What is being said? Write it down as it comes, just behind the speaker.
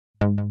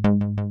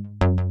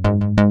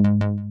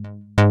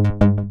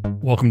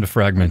Welcome to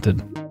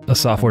Fragmented, a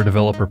software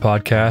developer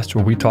podcast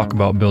where we talk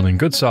about building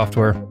good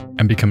software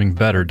and becoming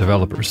better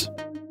developers.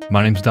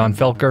 My name's Don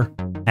Felker.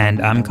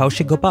 And I'm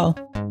Kaushik Gopal.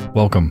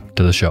 Welcome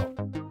to the show.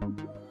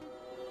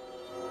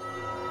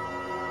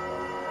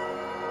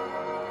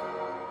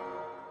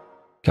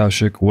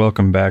 Kaushik,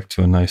 welcome back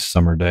to a nice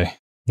summer day.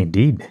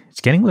 Indeed.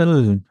 It's getting a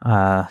little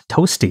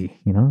toasty,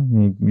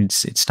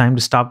 It's time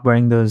to stop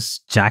wearing those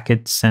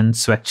jackets and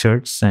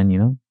sweatshirts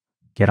and,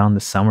 get on the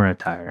summer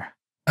attire.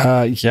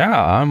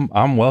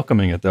 I'm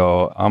welcoming it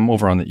though. I'm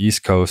over on the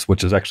East Coast,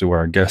 which is actually where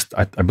our guest,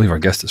 I believe our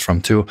guest is from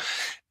too.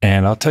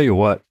 And I'll tell you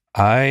what,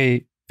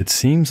 it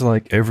seems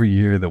like every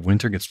year the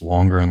winter gets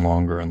longer and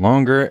longer and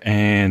longer.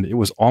 And it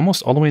was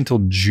almost all the way until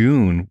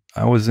June.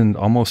 I was in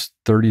almost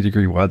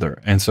 30-degree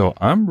weather. And so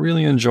I'm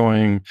really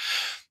enjoying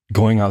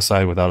going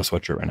outside without a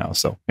sweatshirt right now.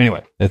 So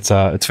anyway, it's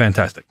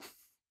fantastic.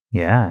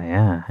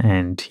 Yeah.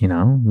 And,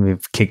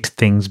 we've kicked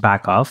things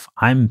back off.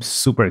 I'm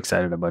super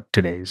excited about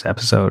today's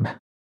episode.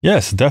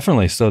 Yes,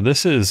 definitely. So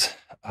this is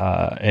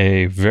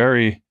a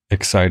very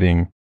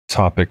exciting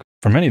topic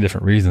for many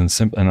different reasons.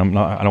 And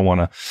I don't want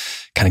to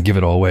kind of give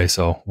it all away,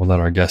 so we'll let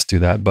our guests do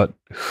that. But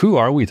who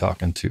are we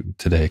talking to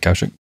today,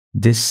 Kaushik?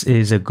 This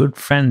is a good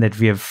friend that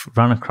we have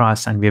run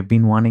across and we have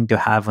been wanting to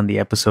have on the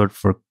episode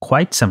for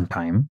quite some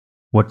time.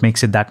 What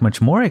makes it that much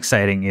more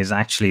exciting is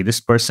actually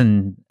this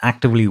person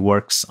actively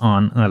works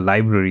on a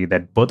library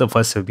that both of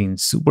us have been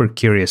super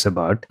curious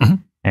about.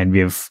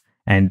 Mm-hmm.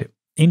 And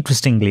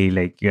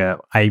interestingly,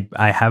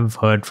 I have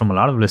heard from a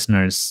lot of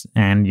listeners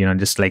and,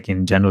 just like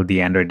in general,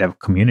 the Android dev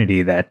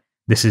community, that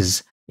this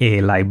is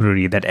a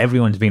library that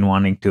everyone's been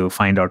wanting to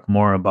find out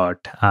more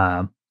about.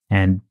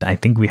 And I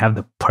think we have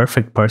the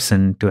perfect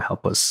person to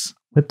help us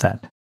with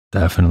that.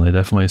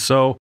 Definitely.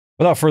 So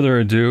without further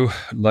ado,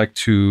 I'd like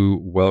to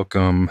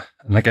welcome,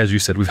 like as you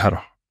said, we've had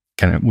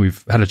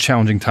a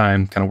challenging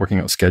time kind of working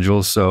out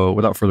schedules. So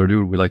without further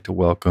ado, we'd like to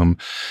welcome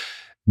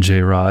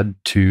jrod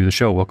to the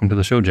show. Welcome to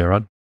the show,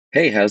 jrod.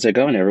 Hey, how's it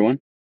going,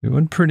 everyone?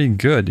 Doing pretty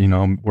good.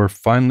 We're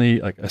finally,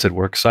 like I said,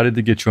 we're excited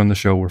to get you on the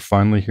show. We're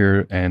finally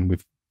here and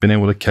we've been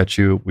able to catch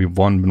you. We've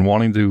been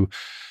wanting to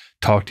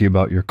talk to you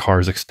about your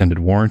car's extended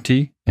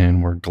warranty,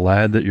 and we're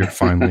glad that you're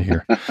finally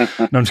here.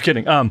 No, I'm just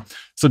kidding.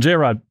 So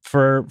jrod,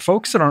 for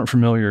folks that aren't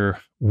familiar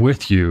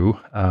with you,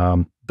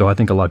 though I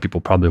think a lot of people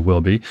probably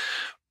will be,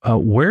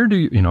 where do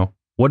you,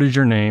 what is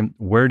your name?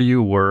 Where do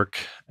you work?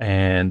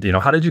 And,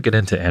 how did you get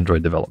into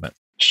Android development?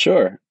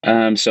 Sure.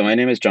 So my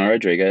name is John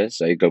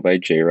Rodriguez. I go by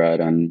jrod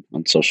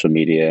on social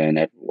media and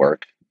at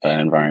work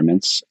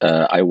environments.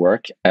 I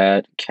work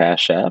at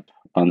Cash App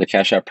on the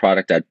Cash App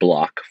product at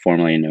Block,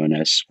 formerly known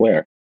as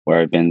Square,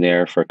 where I've been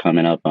there for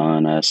coming up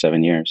on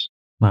 7 years.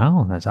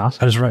 Wow, that's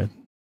awesome. That is right.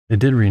 They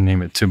did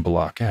rename it to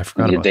Block. Yeah, I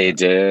forgot about that. They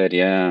did,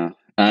 yeah.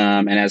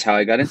 And as how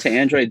I got into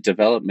Android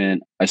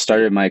development, I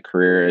started my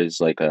career as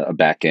like a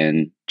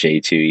back-end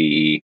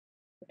J2EE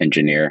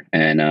engineer.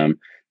 And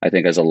I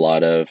think as a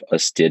lot of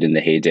us did in the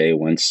heyday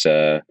once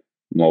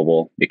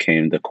mobile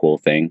became the cool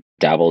thing,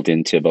 dabbled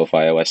into both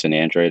iOS and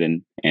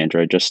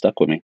Android just stuck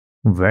with me.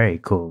 Very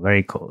cool.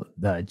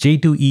 The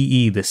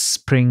J2EE, the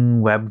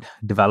Spring Web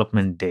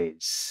Development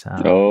Days.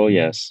 Oh,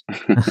 yes.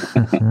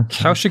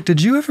 Kaushik,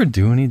 did you ever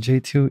do any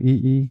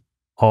J2EE?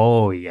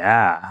 Oh,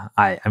 yeah.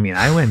 I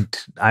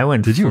went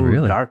did you full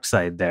really? Dark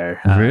side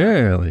there.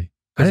 Really?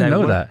 I didn't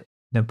know that.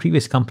 The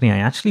previous company I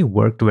actually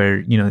worked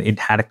where, it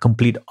had a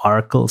complete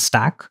Oracle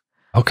stack.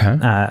 Okay.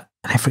 And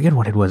I forget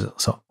what it was.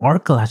 So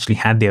Oracle actually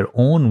had their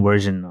own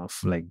version of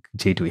like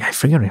J2E. I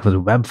forget it was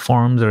Web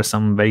Forms or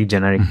some very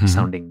generic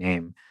sounding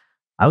name.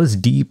 I was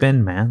deep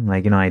in, man.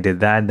 I did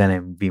that.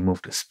 Then we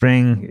moved to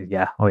Spring.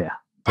 Yeah. Oh, yeah.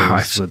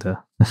 I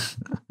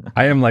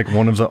am like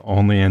one of the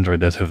only Android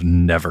devs who have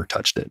never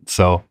touched it.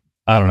 So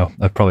I don't know.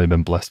 I've probably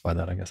been blessed by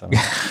that, I guess. I don't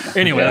know.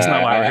 Anyway, yeah, that's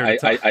not why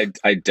we're here.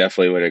 I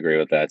definitely would agree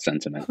with that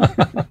sentiment.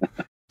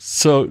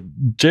 So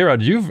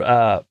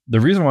jrod, the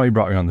reason why we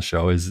brought you on the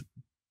show is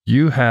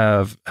you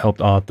have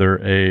helped author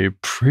a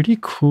pretty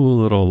cool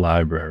little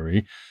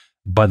library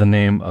by the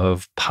name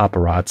of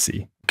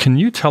Paparazzi. Can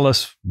you tell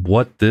us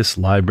what this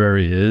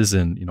library is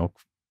and,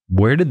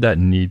 where did that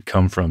need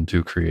come from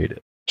to create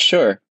it?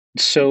 Sure.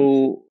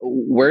 So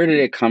where did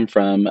it come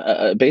from?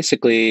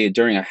 Basically,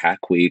 during a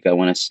hack week, I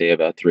want to say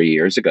about 3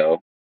 years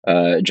ago,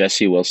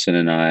 Jesse Wilson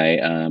and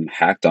I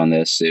hacked on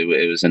this.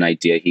 It was an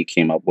idea he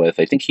came up with.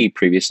 I think he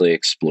previously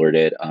explored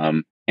it.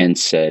 And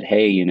said,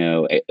 hey,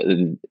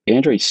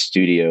 Android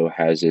Studio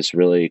has this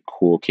really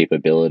cool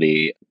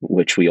capability,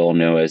 which we all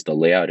know as the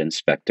layout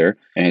inspector.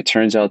 And it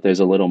turns out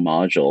there's a little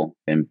module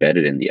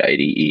embedded in the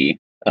IDE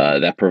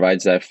that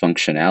provides that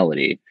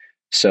functionality.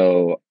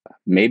 So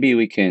maybe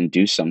we can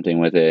do something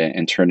with it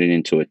and turn it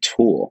into a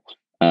tool.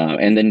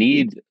 And the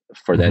need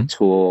for that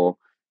tool,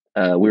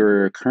 we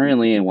were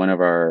currently in one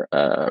of our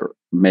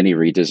many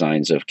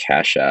redesigns of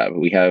Cash App.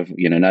 We have,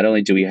 not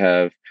only do we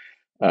have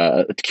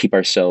to keep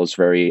ourselves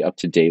very up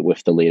to date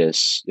with the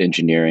latest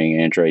engineering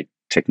Android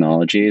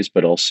technologies,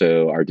 but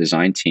also our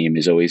design team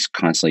is always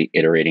constantly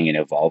iterating and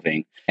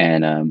evolving.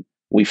 And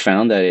we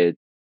found that it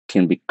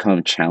can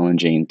become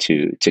challenging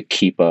to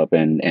keep up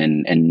and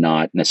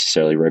not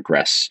necessarily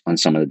regress on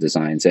some of the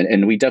designs.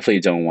 And we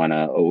definitely don't want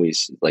to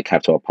always like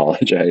have to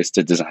apologize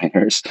to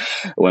designers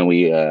when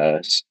we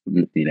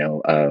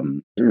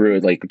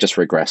like just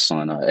regress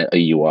on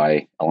a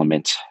UI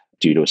element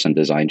due to some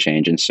design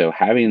change. And so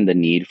having the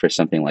need for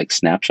something like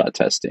snapshot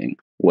testing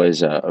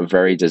was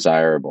very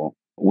desirable.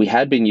 We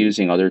had been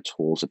using other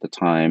tools at the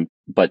time,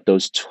 but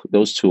those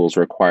tools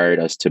required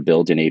us to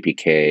build an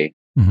APK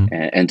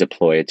and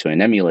deploy it to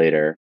an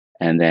emulator,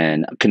 and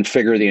then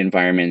configure the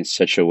environment in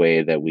such a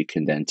way that we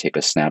can then take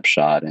a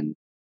snapshot. And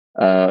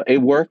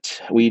it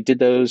worked. We did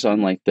those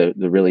on like the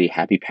really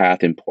happy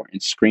path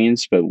important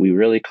screens, but we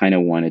really kind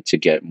of wanted to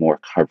get more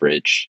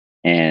coverage.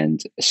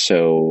 And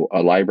so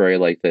a library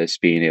like this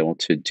being able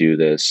to do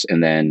this,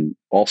 and then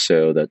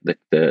also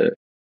the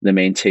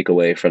main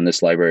takeaway from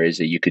this library is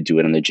that you could do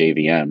it on the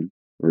JVM,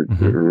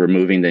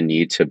 removing the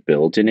need to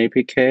build an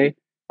APK,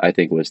 I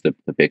think was the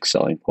big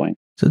selling point.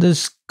 So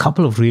there's a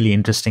couple of really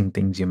interesting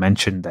things you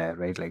mentioned there,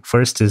 right? Like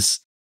first is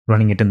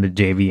running it in the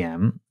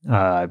JVM,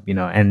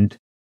 and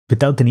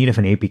without the need of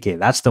an APK.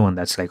 That's the one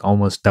that's like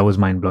almost, that was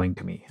mind blowing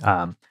to me.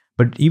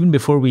 But even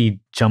before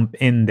we jump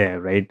in there,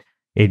 right,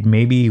 it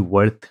may be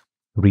worth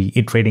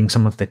reiterating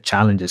some of the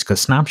challenges, because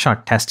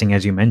snapshot testing,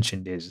 as you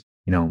mentioned, is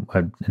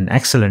an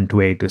excellent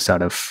way to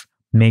sort of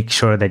make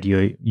sure that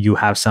you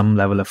have some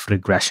level of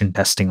regression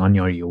testing on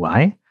your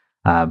UI.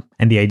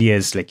 And the idea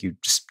is like you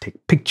just take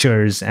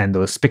pictures, and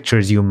those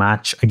pictures you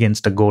match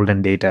against the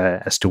golden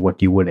data as to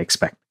what you would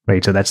expect,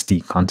 right? So that's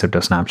the concept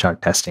of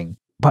snapshot testing.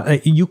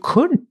 But you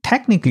could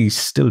technically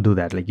still do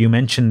that. Like you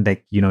mentioned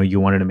that, you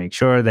wanted to make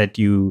sure that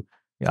you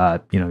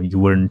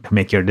wouldn't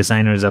make your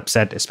designers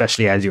upset,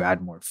 especially as you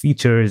add more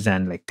features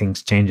and like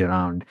things change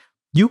around.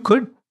 You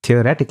could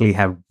theoretically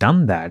have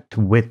done that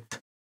with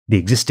the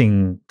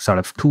existing sort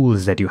of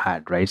tools that you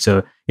had, right?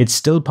 So it's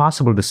still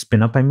possible to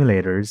spin up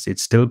emulators.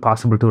 It's still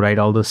possible to write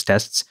all those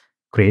tests,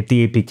 create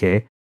the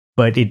APK,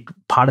 but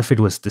part of it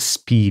was the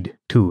speed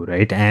too,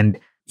 right? And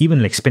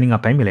even like spinning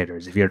up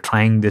emulators, if you're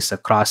trying this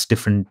across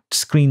different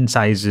screen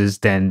sizes,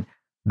 then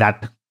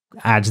that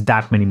adds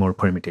that many more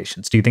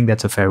permutations. Do you think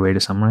that's a fair way to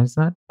summarize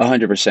that?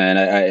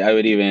 100%. I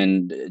would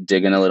even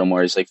dig in a little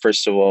more. It's like,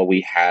 first of all,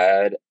 we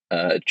had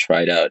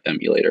tried out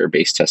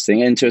emulator-based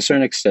testing, and to a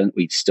certain extent,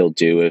 we still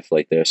do with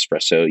like the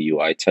Espresso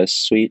UI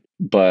test suite.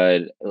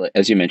 But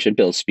as you mentioned,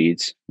 build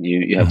speeds.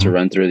 You have to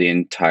run through the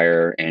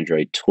entire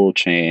Android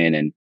toolchain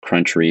and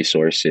crunch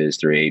resources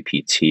through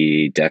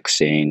APT,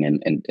 dexing,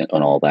 and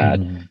all that.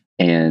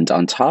 And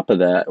on top of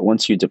that,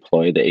 once you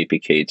deploy the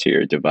APK to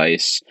your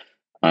device,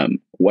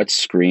 what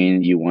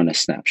screen you want a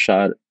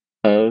snapshot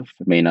of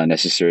may not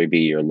necessarily be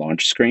your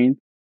launch screen.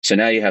 So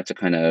now you have to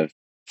kind of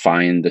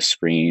find the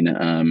screen.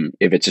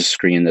 If it's a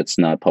screen that's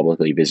not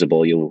publicly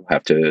visible, you'll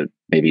have to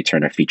maybe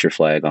turn a feature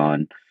flag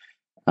on.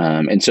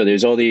 And so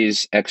there's all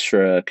these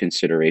extra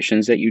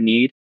considerations that you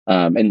need.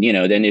 And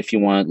then if you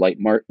want light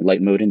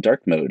mode and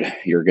dark mode,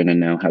 you're going to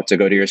now have to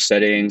go to your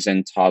settings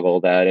and toggle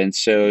that. And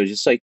so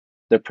just like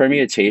the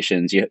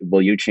permutations,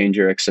 you change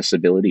your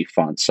accessibility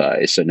font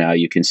size. So now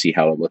you can see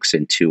how it looks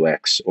in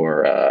 2x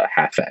or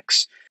half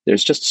x.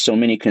 There's just so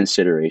many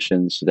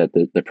considerations that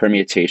the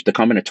permutation, the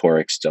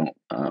combinatorics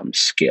don't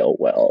scale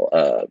well,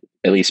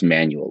 at least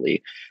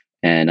manually.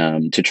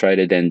 And to try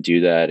to then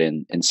do that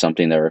in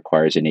something that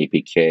requires an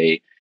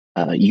APK,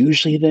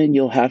 usually then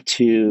you'll have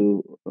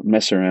to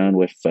mess around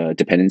with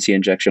dependency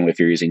injection. If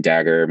you're using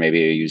Dagger, maybe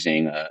you're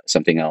using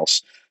something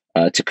else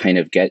to kind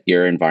of get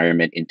your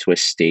environment into a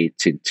state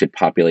to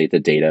populate the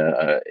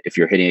data. If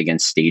you're hitting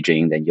against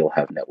staging, then you'll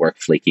have network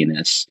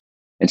flakiness.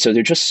 And so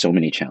there are just so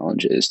many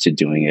challenges to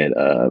doing it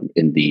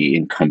in the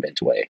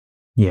incumbent way.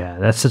 Yeah,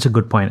 that's such a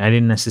good point. I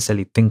didn't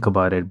necessarily think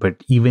about it,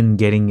 but even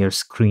getting your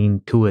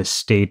screen to a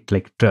state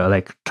like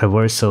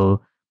traversal,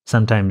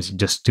 sometimes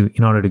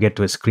in order to get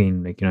to a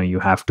screen, like,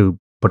 you have to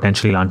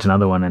potentially launch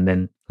another one and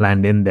then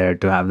land in there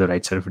to have the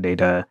right set of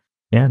data.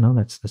 Yeah, no,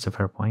 that's a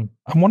fair point.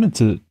 I wanted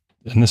to,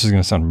 and this is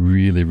going to sound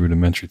really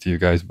rudimentary to you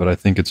guys, but I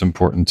think it's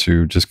important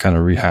to just kind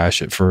of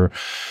rehash it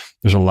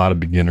there's a lot of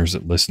beginners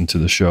that listen to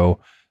the show.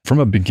 From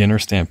a beginner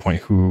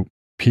standpoint,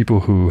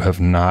 people who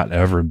have not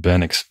ever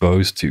been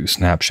exposed to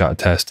snapshot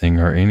testing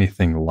or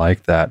anything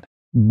like that,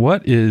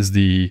 what is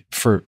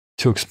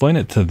to explain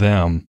it to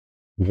them,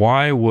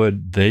 why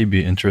would they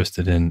be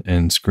interested in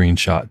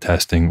screenshot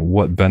testing?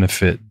 What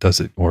benefit does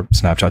it, or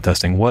snapshot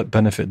testing, what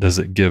benefit does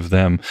it give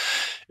them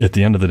at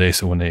the end of the day?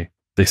 So when they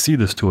see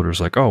this tool, it's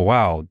like, oh,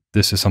 wow,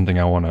 this is something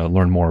I want to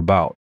learn more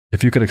about.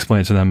 If you could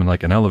explain it to them in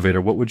like an elevator,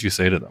 what would you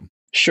say to them?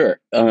 Sure.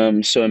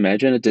 So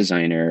imagine a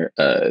designer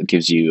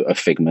gives you a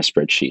Figma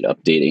spreadsheet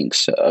updating,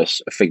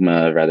 a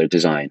Figma rather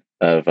design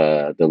of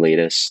the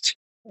latest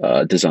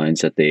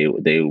designs that they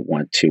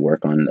want to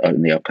work on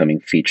the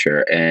upcoming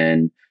feature.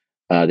 And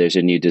there's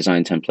a new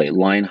design template,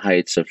 line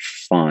heights of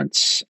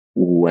fonts.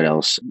 What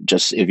else?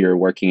 Just if you're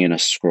working in a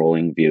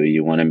scrolling view,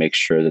 you want to make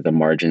sure that the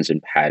margins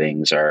and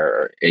paddings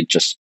are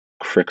just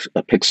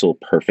a pixel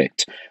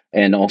perfect.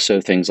 And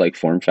also things like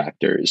form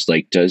factors,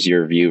 like does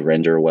your view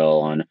render well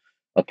on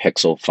a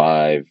Pixel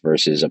 5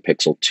 versus a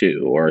Pixel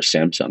 2 or a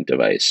Samsung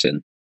device.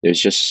 And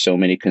there's just so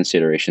many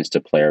considerations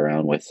to play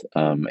around with.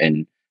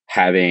 And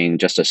having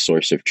just a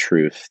source of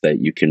truth that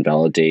you can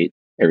validate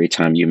every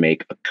time you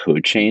make a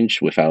code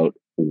change without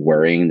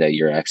worrying that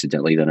you're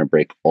accidentally going to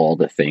break all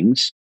the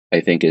things,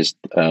 I think is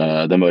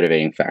the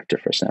motivating factor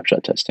for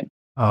snapshot testing.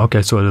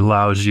 Okay, so it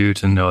allows you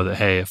to know that,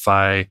 hey, if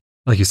I,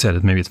 like you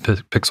said, maybe it's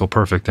pixel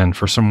perfect, and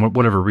for some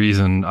whatever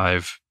reason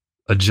I've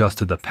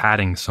adjusted the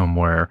padding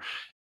somewhere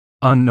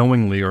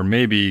unknowingly, or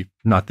maybe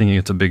not thinking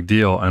it's a big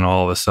deal, and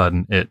all of a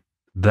sudden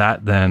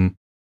then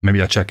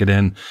maybe I check it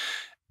in,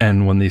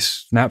 and when these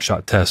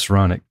snapshot tests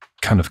run, it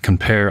kind of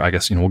compare. I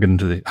guess we'll get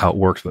into how it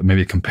works, but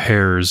maybe it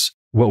compares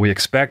what we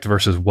expect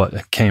versus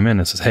what came in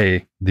and says,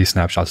 hey, these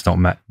snapshots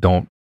don't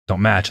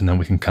match, and then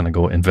we can kind of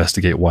go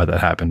investigate why that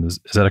happened. Is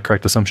that a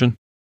correct assumption?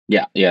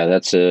 Yeah,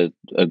 that's a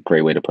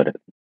great way to put it.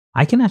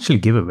 I can actually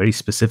give a very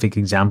specific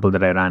example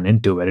that I ran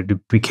into where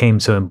it became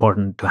so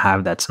important to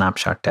have that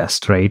snapshot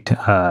test, right?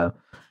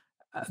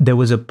 There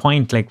was a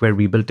point like where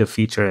we built a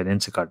feature at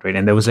Instacart, right?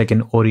 And there was like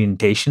an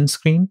orientation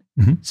screen.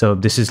 Mm-hmm. So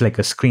this is like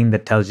a screen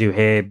that tells you,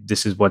 hey,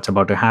 this is what's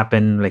about to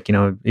happen. Like,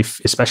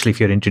 especially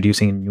if you're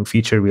introducing a new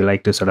feature, we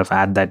like to sort of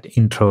add that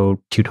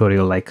intro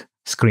tutorial like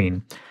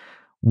screen.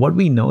 What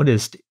we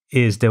noticed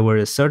is there were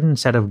a certain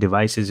set of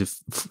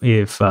devices.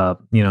 If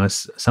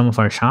some of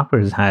our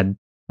shoppers had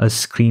a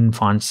screen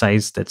font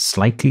size that's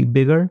slightly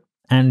bigger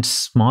and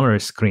smaller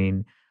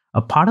screen,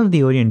 a part of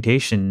the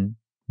orientation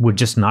would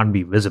just not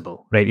be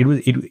visible, right?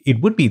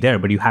 It would be there,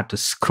 but you had to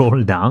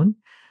scroll down,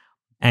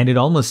 and it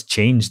almost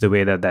changed the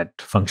way that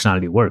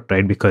functionality worked,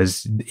 right?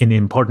 Because an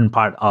important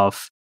part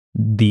of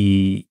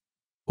the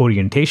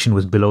orientation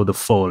was below the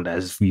fold,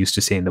 as we used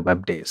to say in the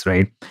web days,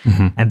 right?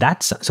 Mm-hmm. And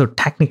that's so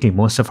technically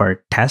most of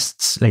our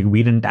tests, like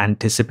we didn't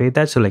anticipate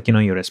that. So like,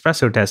 your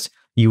espresso test,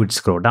 you would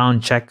scroll down,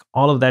 check,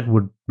 all of that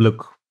would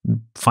look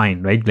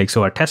fine, right? Like,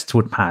 so our tests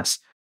would pass.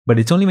 But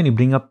it's only when you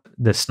bring up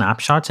the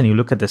snapshots and you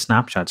look at the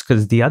snapshots,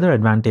 because the other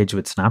advantage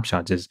with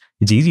snapshots is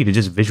it's easy to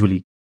just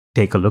visually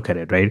take a look at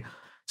it, right?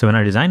 So when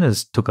our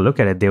designers took a look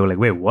at it, they were like,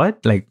 wait,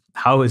 what? Like,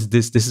 how is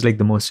this? This is like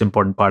the most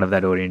important part of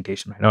that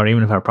orientation, right? Or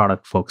even if our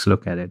product folks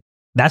look at it,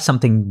 that's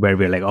something where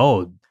we're like,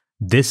 oh,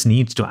 this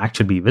needs to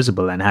actually be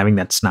visible, and having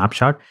that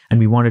snapshot, and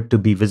we want it to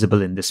be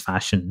visible in this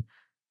fashion.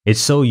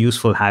 It's so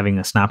useful having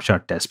a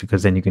snapshot test,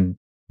 because then you can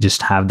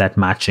just have that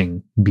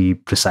matching be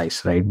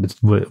precise, right?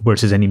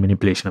 Versus any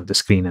manipulation of the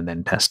screen and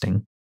then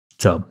testing.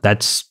 So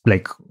that's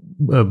like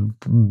a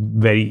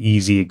very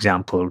easy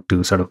example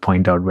to sort of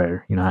point out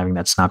where, having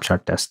that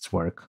snapshot tests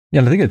work. Yeah,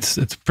 and I think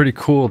it's pretty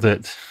cool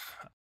that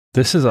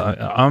this is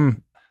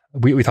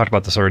we talked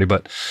about this already,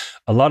 but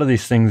a lot of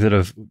these things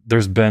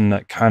there's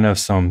been kind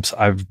of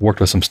I've worked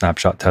with some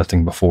snapshot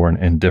testing before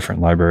in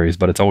different libraries,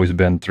 but it's always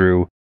been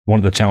through one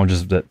of the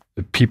challenges that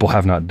people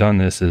have not done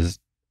this is,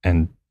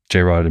 and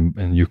jrod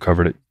and you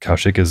covered it,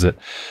 Kaushik, is that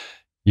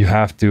you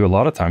have to a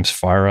lot of times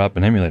fire up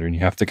an emulator, and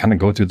you have to kind of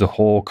go through the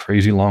whole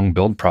crazy long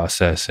build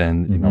process,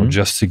 and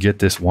just to get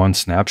this one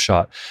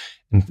snapshot.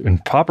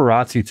 And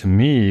Paparazzi, to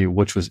me,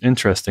 which was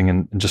interesting,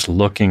 and just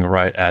looking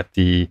right at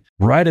the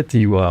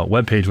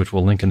webpage, which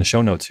we'll link in the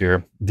show notes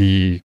here,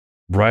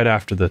 right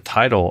after the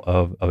title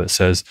of it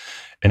says,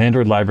 an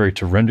Android library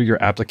to render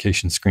your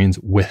application screens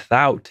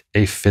without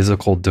a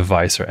physical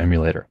device or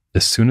emulator.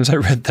 As soon as I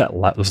read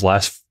those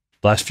last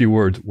few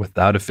words,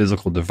 without a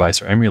physical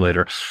device or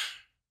emulator,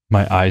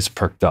 my eyes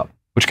perked up,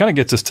 which kind of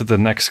gets us to the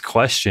next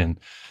question,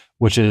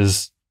 which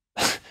is,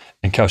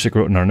 and Kaushik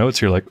wrote in our notes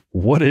here, like,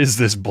 what is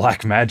this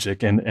black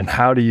magic, and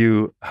how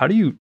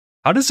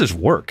does this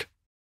work?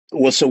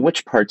 Well, so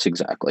which parts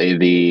exactly?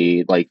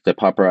 The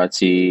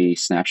Paparazzi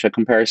snapshot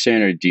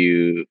comparison,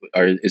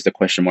 or is the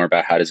question more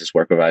about how does this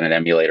work without an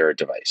emulator or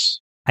device?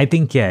 I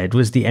think, yeah, it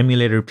was the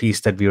emulator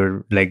piece that we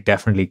were like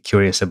definitely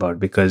curious about,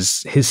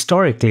 because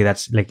historically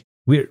that's like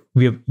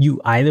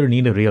you either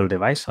need a real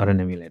device or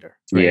an emulator.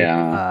 Right?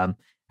 Yeah.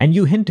 And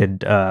you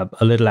hinted a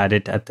little at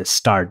it at the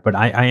start, but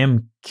I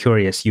am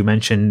curious. You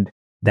mentioned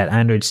that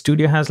Android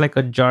Studio has like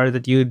a jar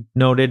that you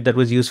noted that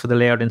was used for the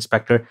layout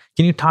inspector.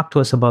 Can you talk to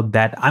us about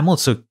that? I'm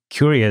also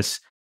curious,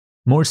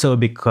 more so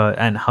because,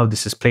 and how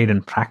this is played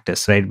in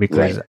practice, right?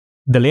 Because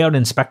the layout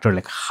inspector,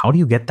 like, how do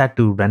you get that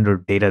to render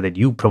data that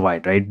you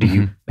provide, right? Do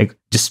you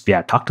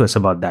talk to us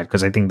about that?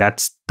 Because I think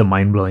that's the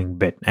mind-blowing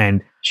bit.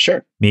 And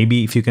sure,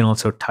 maybe if you can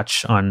also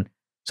touch on,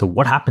 so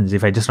what happens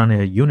if I just run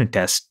a unit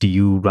test? Do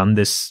you run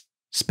this,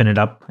 spin it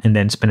up, and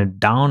then spin it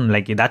down?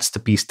 Like, that's the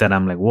piece that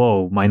I'm like,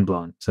 whoa, mind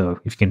blown. So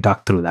if you can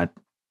talk through that.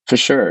 For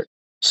sure.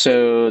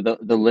 So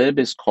the lib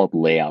is called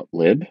layout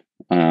lib.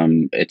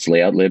 It's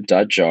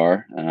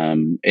layoutlib.jar.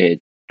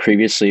 It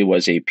previously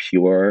was a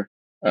pure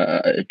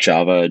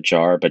Java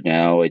jar, but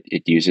now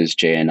it uses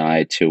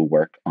JNI to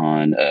work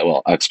on,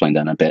 I'll explain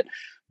that in a bit.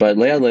 But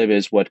layoutlib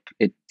is what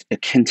it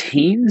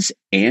contains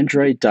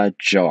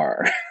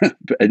Android.jar,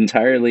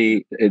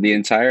 entirely the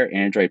entire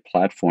Android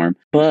platform,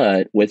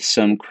 but with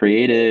some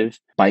creative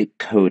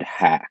bytecode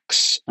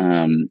hacks.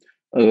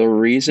 The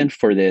reason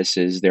for this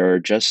is there are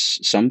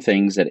just some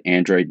things that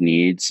Android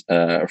needs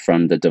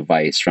from the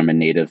device from a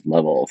native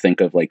level. Think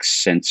of like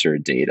sensor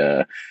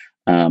data.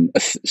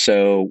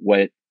 So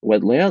what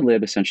layout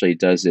lib essentially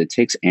does, it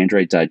takes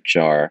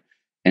android.jar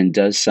and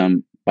does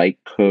some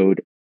bytecode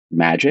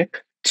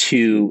magic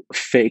to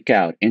fake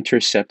out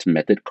intercept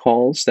method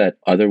calls that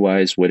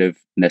otherwise would have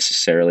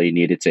necessarily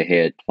needed to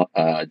hit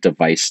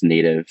device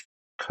native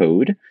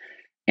code,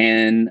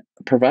 and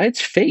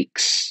provides fake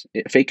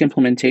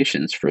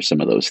implementations for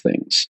some of those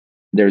things.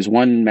 There's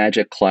one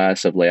magic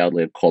class of layout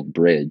lib called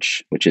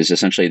bridge, which is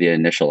essentially the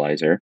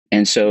initializer.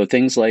 And so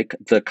things like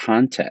the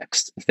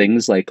context,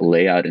 things like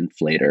layout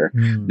inflator,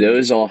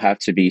 those all have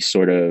to be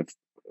sort of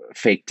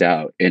faked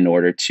out in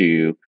order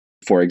to,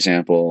 for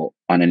example,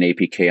 on an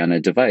APK on a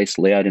device,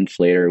 layout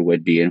inflator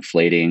would be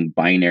inflating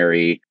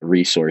binary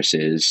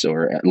resources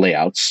or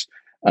layouts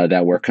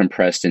that were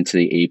compressed into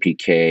the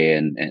APK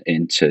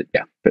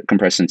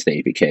compressed into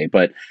the APK.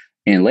 But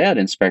in Layout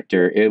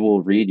Inspector, it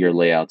will read your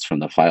layouts from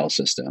the file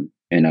system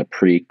in a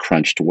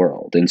pre-crunched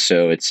world, and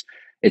so it's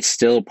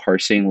still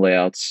parsing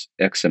layouts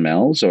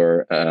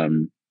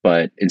XMLs,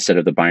 but instead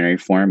of the binary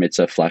form, it's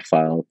a flat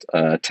file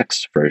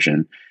text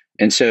version,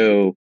 and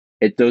so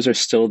those are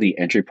still the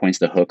entry points,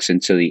 the hooks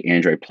into the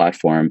Android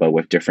platform, but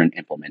with different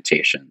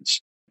implementations.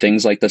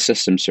 Things like the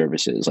system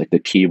services, like the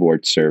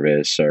keyboard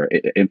service or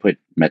input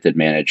method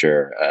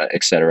manager,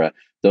 etc.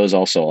 Those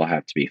also all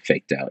have to be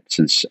faked out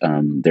since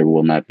there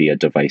will not be a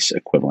device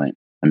equivalent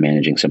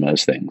managing some of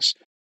those things.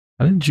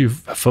 How did you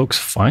folks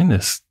find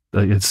this?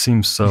 Like, it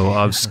seems so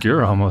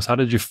obscure almost. How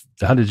did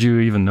you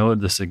even know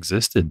this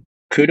existed?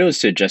 Kudos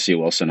to Jesse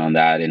Wilson on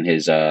that and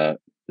his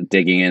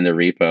digging in the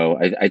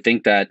repo. I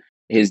think that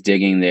his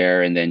digging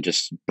there and then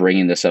just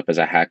bringing this up as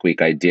a Hack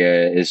Week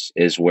idea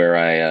is where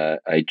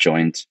I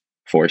joined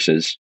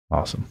forces.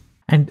 Awesome.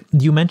 And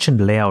you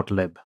mentioned layout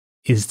lib.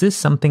 Is this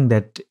something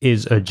that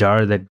is a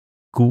jar that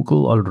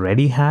Google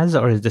already has,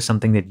 or is this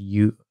something that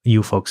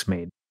you folks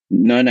made?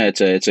 No,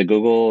 it's a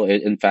Google.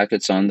 In fact,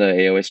 it's on the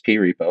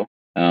AOSP repo.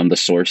 The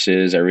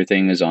sources,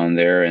 everything is on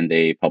there, and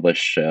they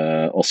publish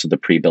also the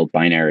pre-built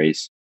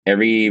binaries.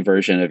 Every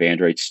version of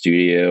Android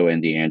Studio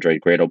and the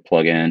Android Gradle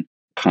plugin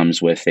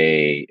comes with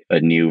a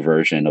new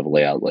version of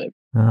layout lib.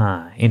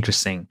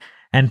 Interesting.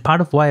 And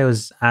part of why I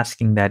was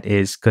asking that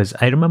is because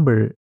I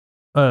remember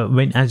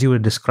as you were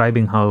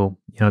describing how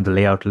the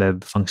layout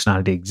lib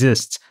functionality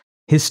exists,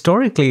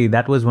 historically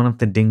that was one of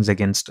the dings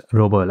against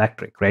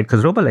RoboElectric, right?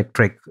 Because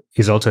RoboElectric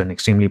is also an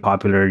extremely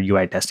popular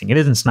UI testing. It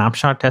isn't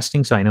snapshot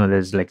testing, so I know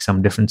there's like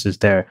some differences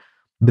there.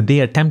 But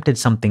they attempted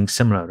something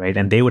similar, right?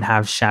 And they would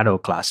have shadow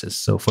classes.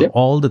 So for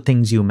all the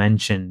things you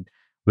mentioned,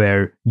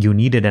 where you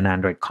needed an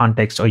Android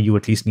context, or you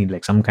at least need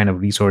like some kind of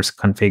resource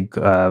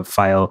config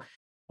file,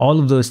 all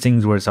of those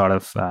things were sort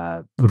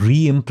of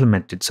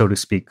re-implemented, so to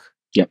speak,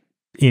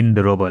 in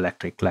the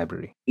RoboElectric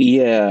library.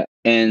 Yeah,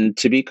 and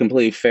to be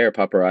completely fair,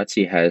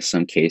 Paparazzi has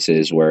some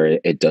cases where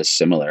it does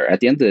similar. At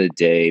the end of the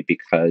day,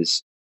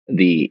 because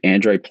the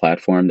Android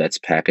platform that's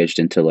packaged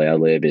into layout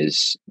lib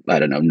is,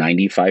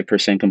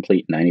 95%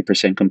 complete,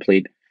 90%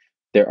 complete,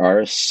 there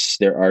are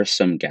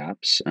some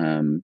gaps.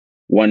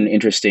 One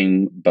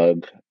interesting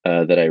bug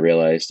that I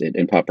realized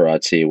in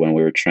Paparazzi when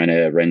we were trying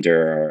to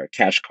render our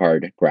cache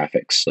card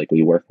graphics, like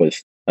we work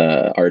with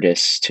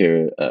artists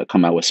to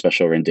come out with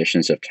special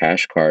renditions of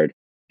cache card,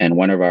 and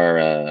one of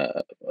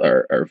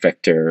our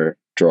vector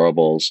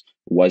drawables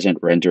wasn't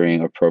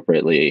rendering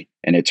appropriately,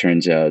 and it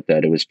turns out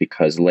that it was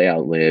because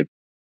layout lib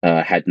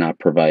had not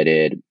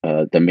provided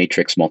the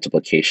matrix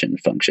multiplication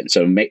function.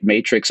 So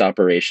matrix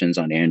operations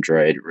on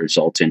Android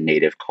result in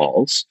native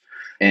calls.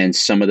 And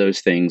some of those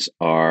things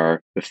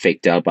are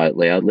faked out by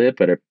layout lib,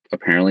 but are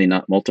apparently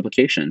not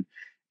multiplication.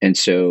 And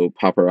so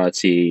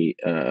Paparazzi,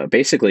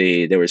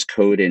 basically, there was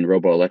code in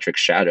RoboElectric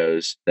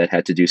Shadows that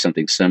had to do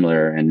something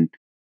similar, and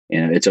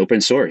it's open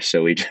source,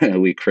 so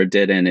we cribbed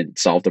it and it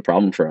solved the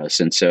problem for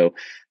us. And so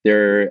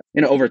there,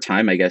 over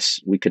time, I guess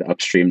we could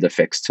upstream the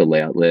fix to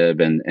layout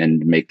lib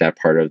and make that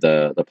part of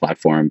the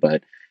platform,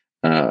 but.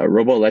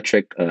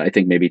 RoboElectric, I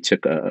think, maybe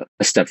took a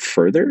step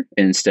further.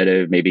 Instead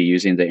of maybe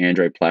using the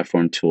Android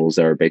platform tools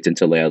that are baked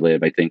into layout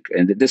lib, I think,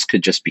 and this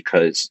could just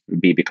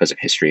be because of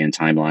history and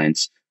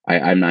timelines.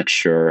 I'm not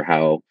sure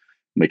how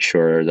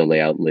mature the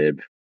layout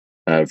lib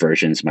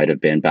versions might have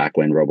been back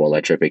when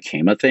RoboElectric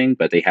became a thing,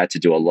 but they had to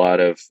do a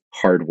lot of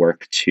hard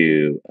work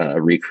to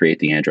recreate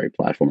the Android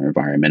platform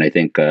environment. I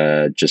think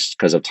just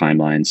because of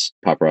timelines,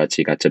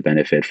 Paparazzi got to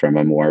benefit from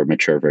a more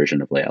mature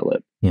version of layout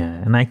lib.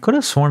 Yeah, and I could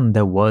have sworn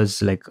there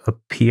was like a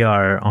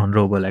PR on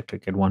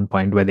RoboElectric at one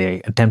point where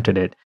they attempted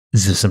it.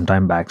 This is some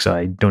time back, so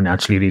I don't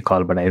actually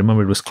recall, but I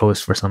remember it was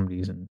closed for some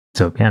reason.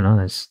 So yeah, no,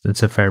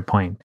 that's a fair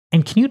point.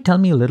 And can you tell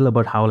me a little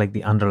about how like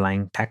the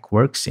underlying tech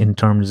works in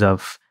terms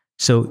of,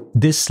 so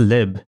this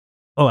lib,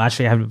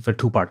 actually I have a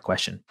two-part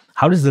question.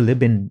 How does the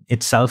lib in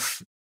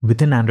itself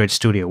within Android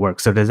Studio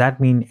work? So does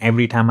that mean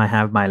every time I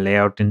have my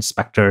layout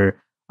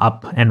inspector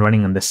up and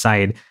running on the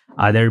side,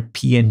 are there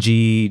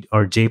PNG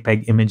or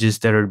JPEG images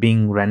that are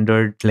being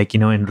rendered like,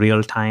 in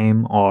real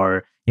time?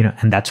 Or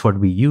and that's what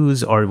we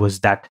use? Or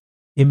was that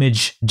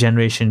image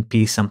generation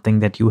piece something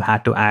that you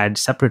had to add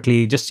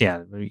separately?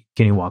 Can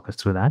you walk us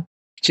through that?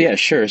 So yeah,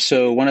 sure.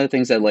 So one of the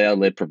things that Layout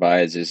Lib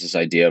provides is this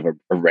idea of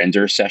a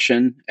render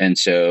session. And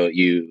so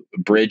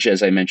Bridge,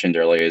 as I mentioned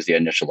earlier, is the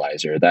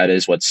initializer. That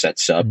is what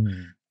sets up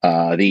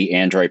the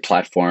Android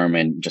platform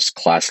and just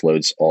class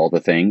loads all the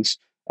things.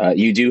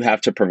 You do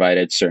have to provide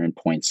at certain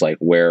points, like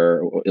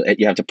where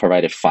you have to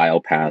provide it file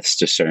paths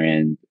to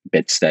certain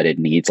bits that it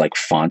needs, like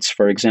fonts,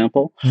 for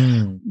example.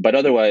 But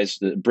otherwise,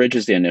 the Bridge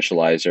is the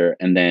initializer,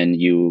 and then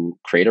you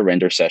create a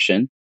render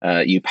session.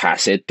 You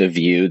pass it the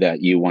view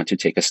that you want to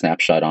take a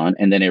snapshot on,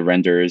 and then it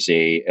renders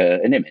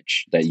an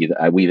image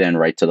that we then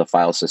write to the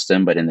file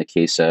system. But in the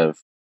case of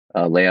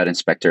Layout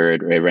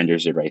Inspector, it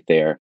renders it right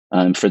there.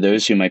 For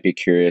those who might be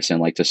curious and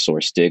like to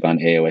source dig on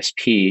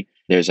AOSP,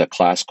 there's a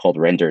class called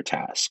render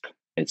task.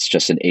 It's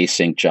just an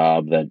async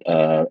job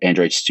that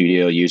Android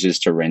Studio uses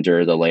to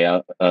render the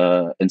Layout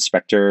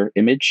Inspector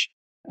image.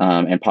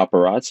 And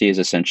Paparazzi is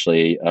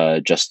essentially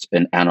just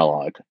an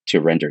analog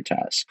to render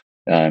task.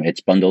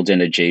 It's bundled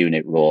in a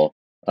JUnit rule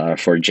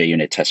for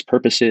JUnit test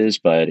purposes,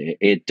 but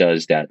it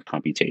does that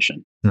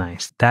computation.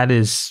 Nice. That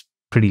is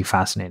pretty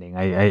fascinating.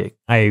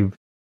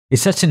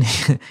 It's such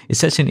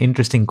an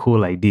interesting,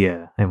 cool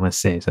idea, I must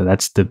say. So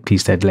that's the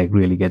piece that like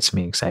really gets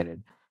me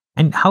excited.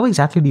 And how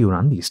exactly do you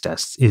run these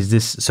tests? Is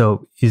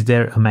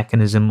there a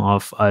mechanism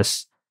of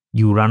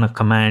you run a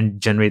command,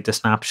 generate the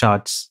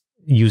snapshots,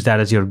 use that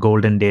as your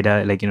golden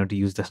data, to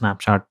use the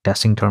snapshot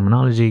testing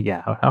terminology?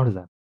 Yeah. How does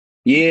that?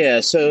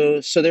 Yeah.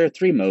 So there are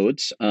three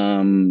modes.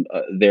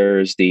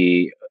 There's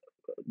the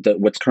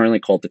what's currently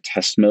called the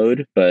test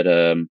mode, but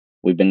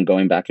we've been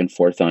going back and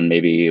forth on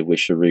maybe we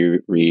should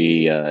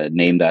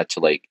rename that to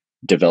like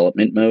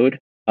development mode.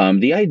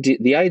 The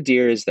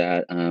idea is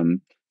that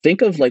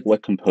think of like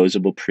what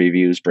composable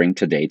previews bring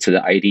today to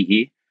the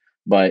IDE,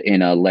 but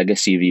in a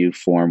legacy view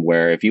form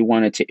where if you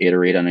wanted to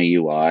iterate on a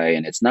UI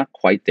and it's not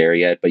quite there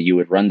yet, but you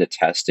would run the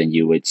test and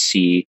you would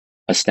see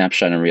a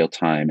snapshot in real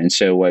time. And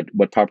so what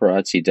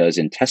Paparazzi does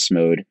in test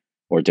mode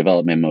or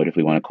development mode, if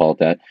we want to call it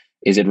that,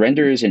 is it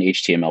renders an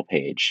HTML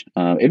page.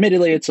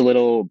 Admittedly, it's a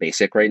little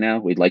basic right now.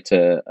 We'd like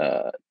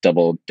to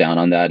double down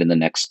on that in the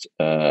next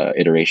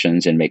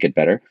iterations and make it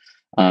better.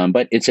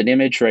 But it's an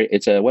image, right?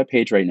 It's a web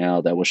page right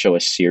now that will show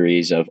a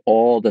series of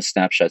all the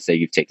snapshots that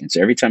you've taken.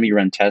 So every time you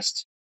run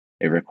tests,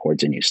 it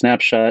records a new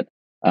snapshot.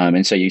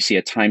 And so you see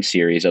a time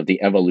series of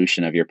the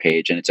evolution of your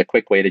page. And it's a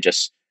quick way to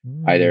just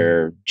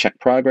either check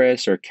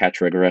progress or catch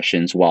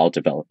regressions while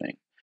developing.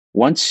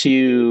 Once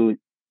you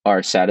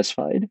are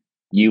satisfied,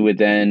 you would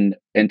then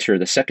enter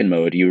the second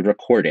mode. You would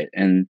record it.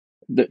 And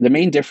the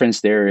main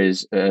difference there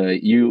is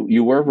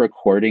you were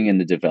recording in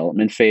the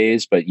development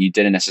phase, but you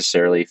didn't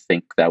necessarily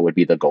think that would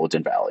be the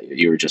golden value.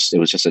 It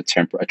was just a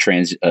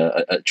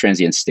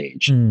transient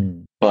stage.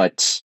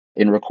 But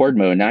in record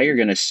mode, now you're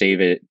going to save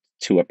it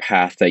to a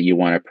path that you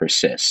want to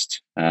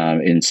persist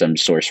in some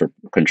source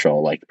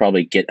control, like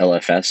probably git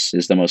LFS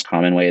is the most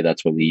common way.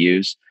 That's what we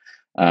use.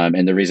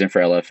 And the reason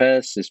for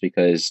LFS is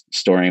because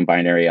storing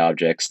binary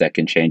objects that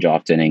can change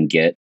often in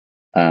Git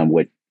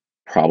would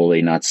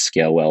probably not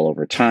scale well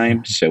over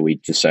time. So we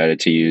decided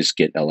to use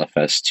git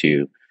LFS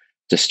to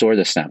store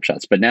the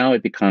snapshots. But now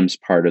it becomes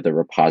part of the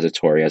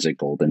repository as a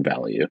golden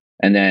value.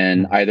 And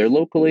then either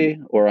locally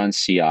or on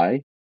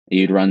CI,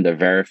 you'd run the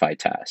verify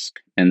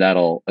task. And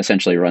that'll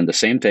essentially run the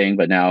same thing,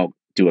 but now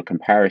do a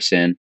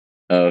comparison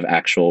of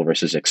actual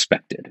versus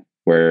expected,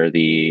 where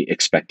the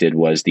expected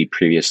was the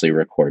previously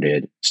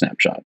recorded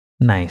snapshot.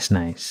 Nice.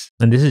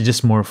 And this is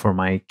just more for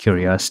my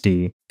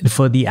curiosity.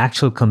 For the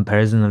actual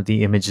comparison of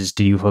the images,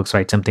 do you folks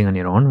write something on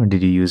your own, or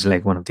did you use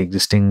like one of the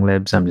existing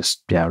libs? I'm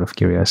just out of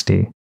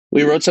curiosity.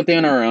 We wrote something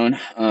on our own.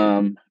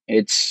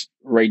 It's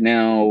right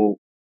now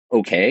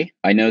okay.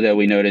 I know that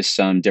we noticed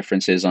some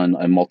differences on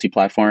a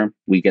multi-platform.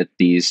 We get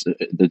these,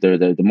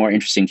 the more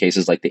interesting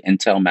cases like the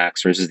Intel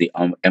Max versus the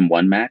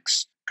M1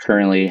 Max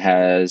currently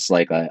has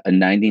like a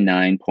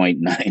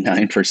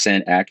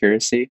 99.99%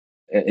 accuracy.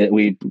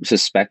 We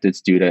suspect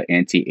it's due to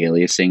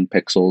anti-aliasing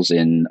pixels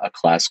in a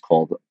class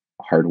called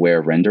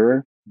hardware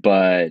renderer.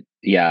 But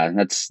yeah,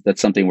 that's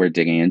something we're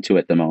digging into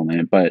at the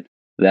moment. But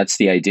that's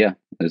the idea,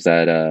 is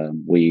that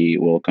we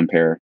will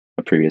compare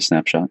a previous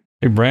snapshot.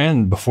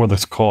 Before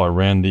this call, I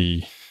ran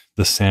the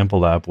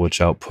sample app, which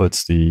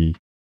outputs the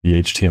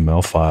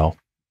HTML file.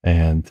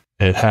 And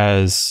it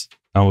has,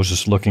 I was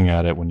just looking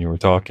at it when you were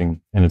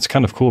talking, and it's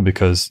kind of cool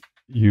because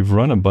you've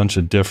run a bunch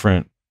of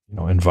different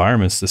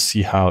environments to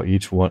see how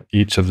each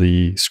of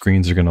the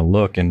screens are going to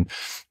look. And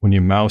when you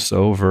mouse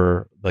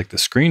over like the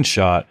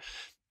screenshot,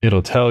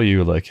 it'll tell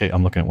you like, hey,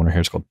 I'm looking at one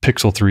here. It's called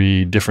Pixel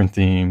 3, different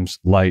themes,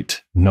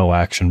 light, no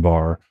action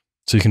bar.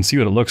 So you can see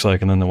what it looks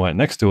like. And then the one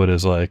next to it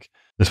is like,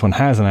 this one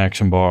has an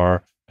action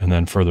bar. And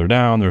then further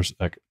down, there's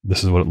like,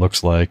 this is what it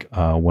looks like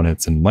when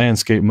it's in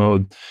landscape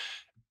mode.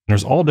 And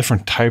there's all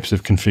different types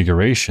of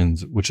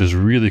configurations, which is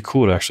really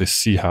cool to actually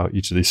see how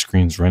each of these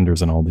screens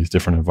renders in all these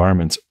different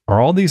environments.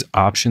 Are all these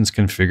options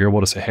configurable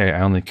to say, hey,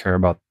 I only care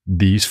about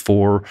these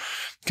 4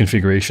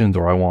 configurations,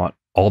 or I want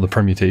all the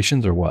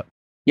permutations or what?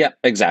 Yeah,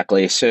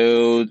 exactly.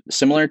 So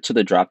similar to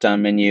the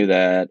drop-down menu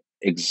that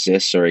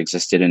exists or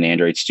existed in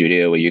Android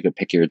Studio where you could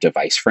pick your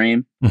device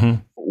frame,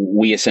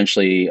 we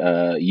essentially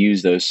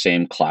use those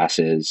same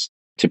classes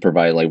to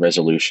provide like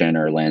resolution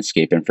or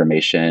landscape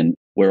information.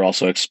 We're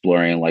also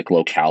exploring like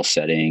locale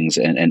settings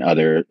and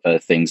other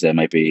things that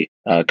might be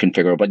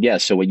configurable. But yeah,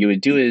 so what you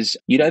would do is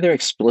you'd either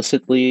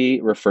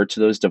explicitly refer to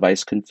those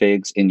device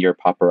configs in your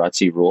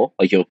Paparazzi rule.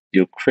 Like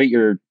you'll create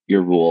your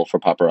rule for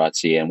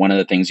Paparazzi, and one of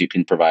the things you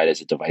can provide is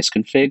a device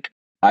config.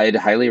 I'd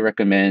highly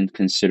recommend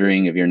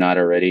considering, if you're not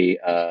already,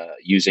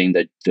 using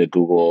the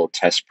Google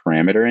test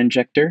parameter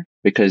injector,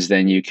 because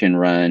then you can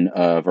run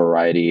a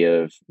variety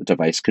of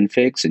device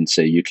configs. And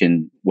so you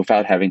can,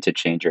 without having to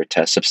change your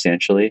test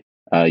substantially,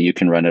 you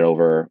can run it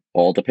over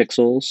all the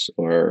pixels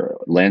or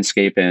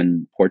landscape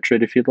and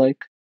portrait if you'd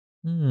like.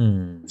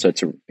 So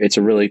it's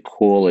a really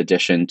cool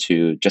addition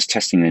to just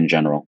testing in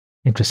general.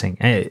 Interesting.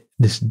 Okay,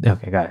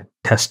 got it.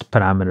 Test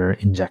parameter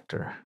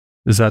injector.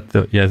 Is that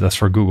that's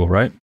for Google,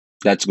 right?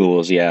 That's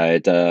Google's, yeah.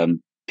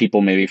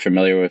 People may be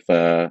familiar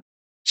with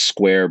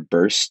Square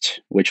Burst,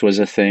 which was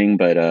a thing,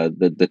 but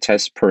the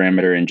test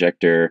parameter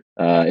injector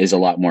is a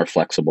lot more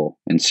flexible,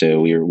 and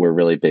so we're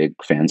really big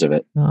fans of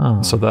it.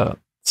 Oh.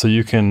 So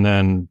you can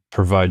then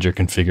provide your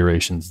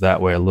configurations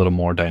that way a little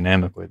more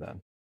dynamically.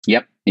 Then,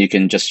 yep, you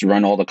can just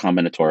run all the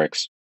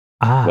combinatorics,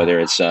 whether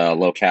it's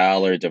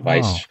locale or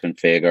device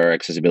config or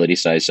accessibility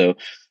size. So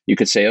you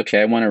could say,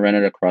 okay, I want to run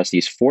it across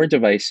these 4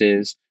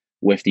 devices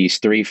with these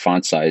 3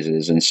 font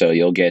sizes. And so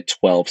you'll get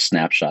 12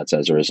 snapshots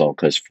as a result,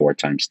 because 4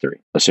 times 3,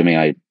 assuming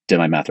I did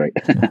my math right.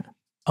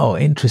 Oh,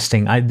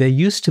 interesting. There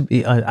used to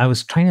be, I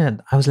was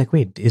like,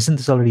 wait, isn't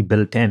this already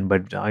built in?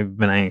 But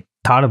when I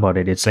thought about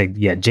it, it's like,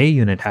 yeah,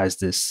 JUnit has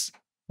this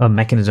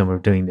mechanism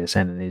of doing this,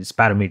 and it's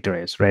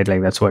parameterized, right?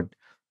 Like that's what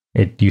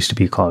it used to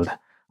be called.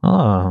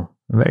 Oh,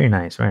 very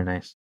nice. Very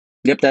nice.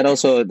 Yep. That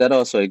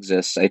also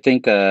exists. I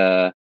think,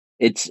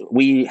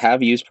 we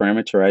have used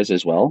parameterize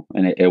as well,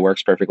 and it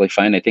works perfectly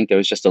fine. I think there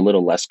was just a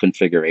little less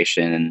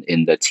configuration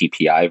in the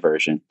TPI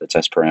version, the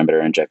test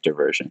parameter injector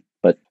version,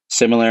 but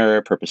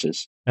similar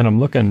purposes. And I'm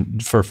looking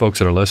for folks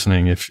that are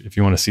listening, if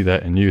you want to see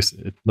that in use,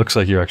 it looks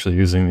like you're actually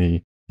using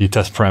the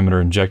test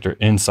parameter injector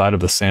inside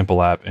of the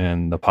sample app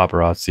in the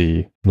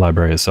Paparazzi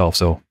library itself.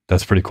 So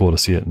that's pretty cool to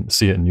see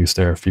it in use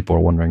there if people are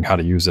wondering how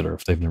to use it or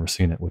if they've never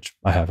seen it, which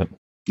I haven't.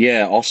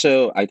 Yeah.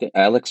 Also, I think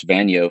Alex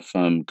Vanyo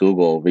from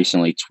Google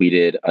recently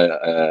tweeted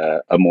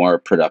a more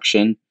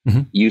production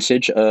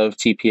usage of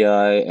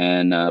TPI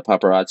and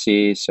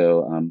Paparazzi.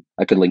 So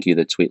I could link you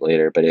the tweet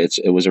later, but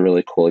it was a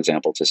really cool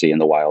example to see in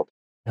the wild.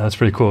 Yeah, that's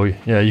pretty cool.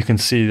 Yeah, you can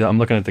see. I'm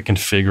looking at the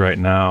config right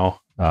now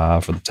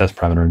for the test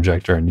parameter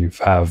injector, and you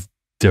have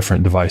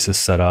different devices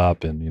set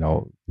up, and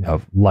you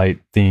have light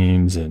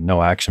themes and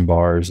no action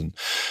bars, and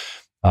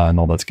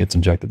all that gets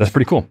injected. That's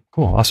pretty cool.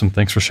 Cool, awesome.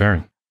 Thanks for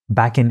sharing.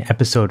 Back in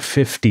episode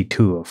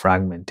 52 of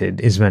Fragmented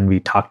is when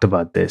we talked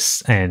about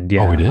this. And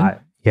yeah, we did?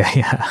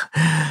 Yeah.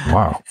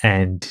 Wow.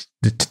 And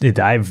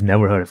I've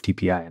never heard of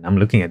TPI. And I'm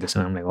looking at this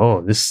and I'm like,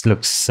 oh, this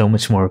looks so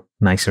much more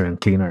nicer and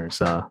cleaner.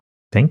 So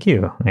thank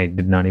you. I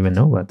did not even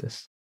know about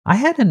this. I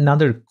had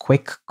another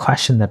quick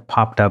question that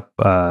popped up,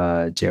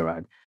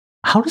 jrod.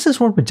 How does this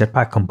work with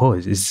Jetpack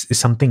Compose? Is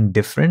something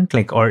different?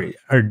 Like, or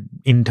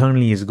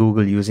internally is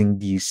Google using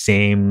the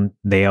same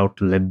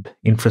layout lib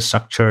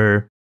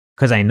infrastructure?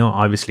 Because I know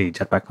obviously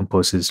Jetpack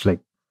Compose is like,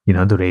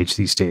 the rage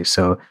these days.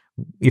 So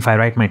if I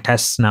write my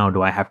tests now,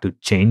 do I have to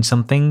change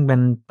something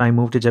when I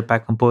move to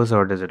Jetpack Compose,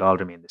 or does it all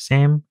remain the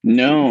same?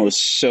 No.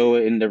 So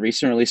in the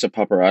recent release of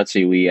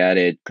Paparazzi, we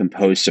added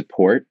Compose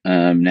support.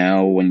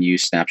 Now when you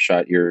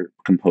snapshot your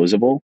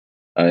composable,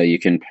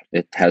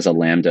 it has a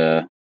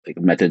Lambda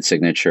method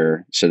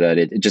signature so that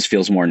it just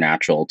feels more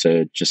natural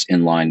to just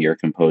inline your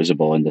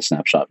composable in the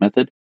snapshot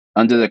method.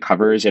 Under the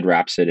covers, it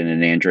wraps it in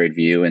an Android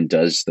view and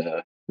does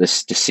the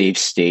save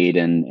state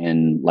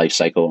and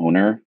lifecycle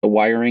owner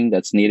wiring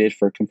that's needed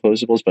for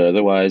composables, but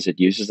otherwise it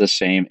uses the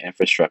same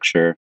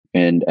infrastructure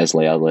and as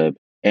layout lib.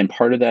 And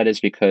part of that is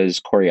because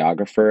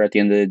choreographer at the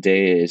end of the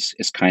day is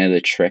kind of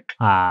the trick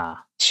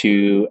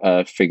to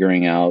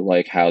figuring out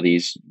like how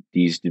these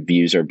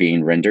views are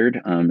being rendered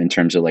in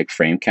terms of like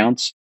frame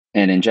counts.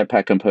 And in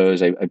Jetpack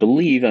Compose, I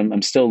believe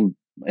I'm still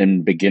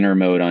in beginner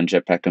mode on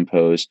Jetpack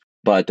Compose,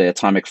 but the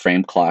atomic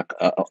frame clock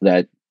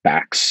that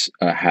backs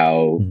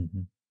how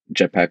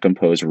Jetpack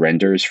Compose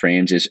renders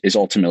frames is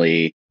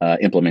ultimately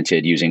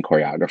implemented using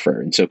choreographer.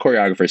 And so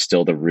choreographer is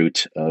still the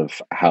root of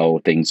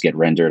how things get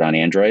rendered on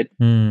Android.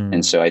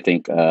 And so I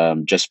think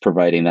just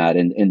providing that,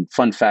 and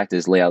fun fact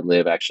is layout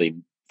lib actually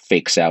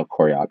fakes out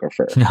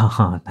choreographer.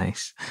 Oh,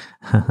 nice.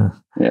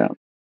 Yeah.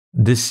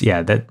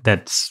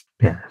 That's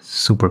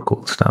super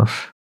cool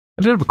stuff.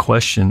 I did have a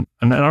question,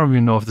 and I don't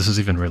even know if this is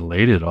even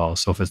related at all.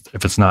 So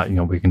if it's not,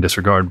 we can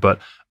disregard. But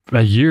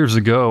years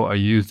ago, I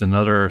used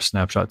another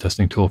snapshot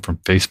testing tool from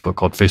Facebook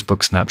called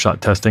Facebook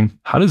Snapshot Testing.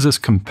 How does this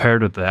compare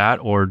to that,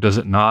 or does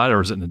it not,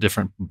 or is it in a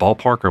different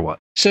ballpark, or what?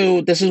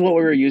 So this is what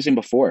we were using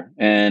before,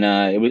 and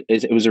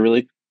it was a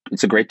really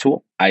it's a great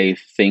tool. I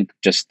think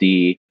just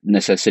the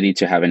necessity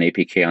to have an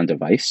APK on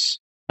device,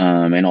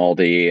 and all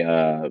the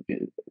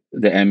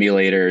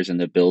emulators and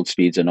the build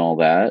speeds and all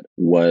that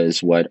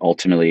was what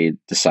ultimately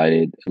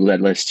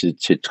led us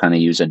to kind of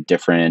use a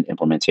different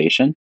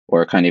implementation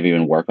or kind of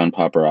even work on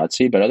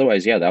Paparazzi. But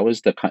otherwise, yeah, that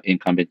was the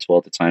incumbent tool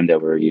at the time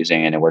that we were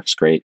using, and it works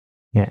great.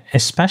 Yeah,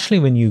 especially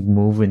when you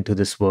move into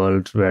this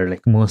world where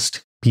like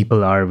most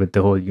people are with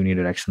the whole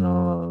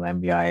unidirectional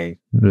MBI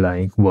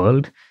like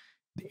world,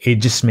 it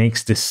just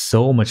makes this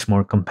so much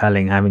more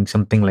compelling having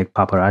something like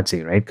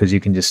Paparazzi, right? Because you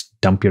can just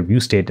dump your view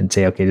state and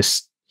say, okay,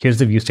 just here's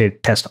the view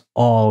state, test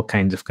all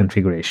kinds of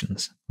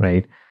configurations,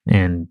 right?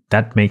 And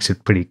that makes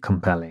it pretty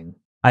compelling.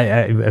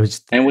 I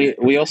was, and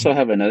we also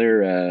have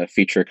another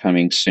feature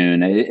coming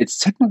soon. It's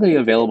technically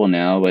available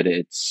now, but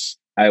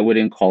I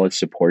wouldn't call it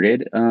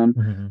supported.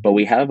 But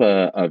we have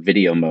a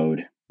video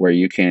mode where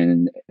you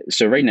can.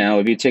 So right now,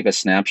 if you take a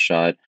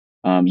snapshot,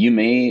 you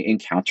may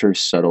encounter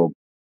subtle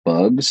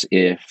bugs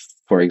if,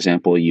 for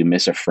example, you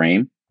miss a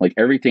frame. Like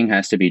everything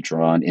has to be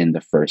drawn in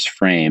the first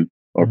frame,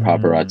 or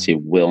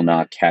Paparazzi will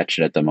not catch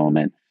it at the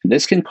moment.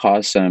 This can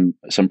cause some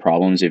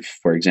problems if,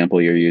 for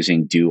example, you're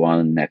using do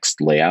on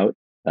next layout.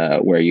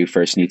 Where you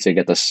first need to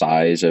get the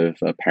size of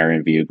a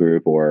parent view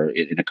group, or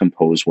in a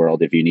compose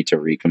world, if you need to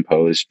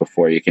recompose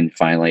before you can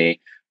finally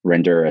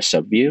render a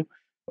subview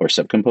or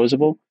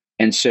subcomposable.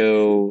 And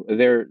so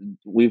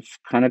we've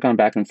kind of gone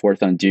back and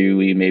forth on, do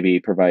we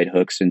maybe provide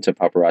hooks into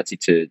Paparazzi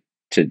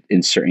to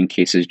in certain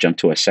cases jump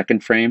to a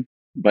second frame?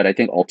 But I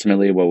think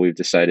ultimately what we've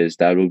decided is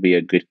that would be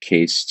a good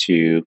case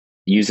to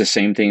use the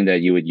same thing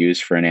that you would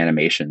use for an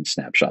animation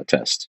snapshot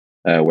test,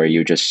 where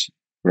you just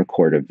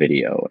record a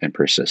video and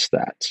persist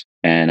that.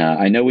 And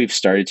I know we've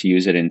started to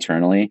use it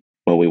internally,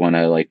 but we want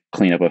to like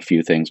clean up a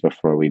few things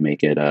before we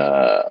make it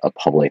a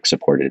public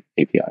supported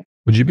API.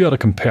 Would you be able to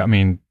compare? I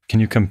mean, can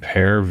you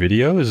compare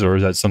videos, or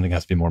is that something that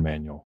has to be more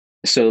manual?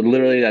 So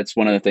literally, that's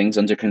one of the things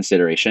under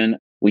consideration.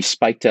 We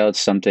spiked out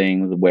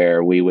something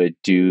where we would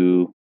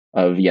do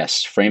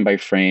frame by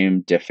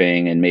frame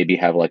diffing, and maybe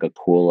have like a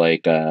cool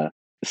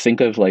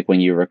think of like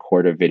when you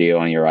record a video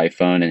on your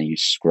iPhone and you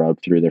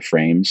scrub through the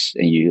frames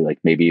and you like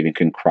maybe even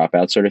can crop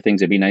out sort of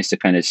things. It'd be nice to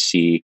kind of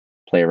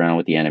play around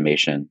with the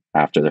animation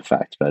after the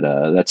fact, but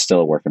that's still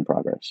a work in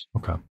progress.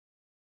 Okay.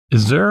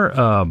 Is there,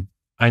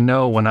 I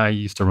know when I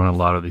used to run a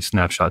lot of these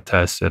snapshot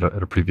tests at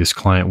a previous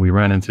client, we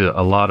ran into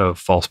a lot of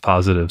false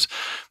positives.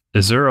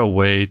 Is there a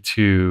way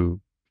to,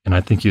 and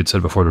I think you had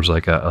said before, there's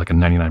like a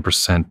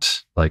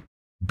 99% like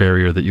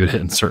barrier that you would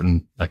hit in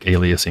certain like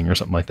aliasing or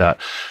something like that.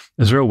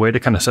 Is there a way to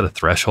kind of set a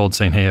threshold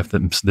saying, hey, if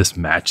this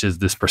matches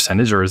this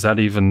percentage, or is that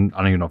even, I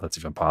don't even know if that's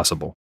even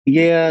possible?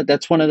 Yeah,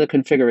 that's one of the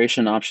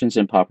configuration options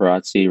in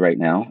Paparazzi right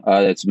now.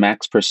 It's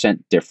max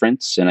percent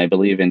difference. And I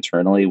believe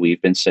internally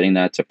we've been setting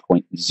that to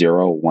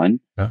 0.01.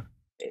 Yeah.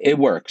 It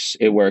works.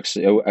 I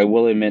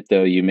will admit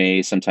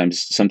though,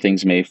 sometimes some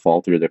things may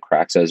fall through the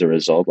cracks as a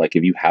result. Like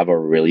if you have a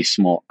really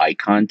small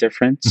icon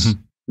difference,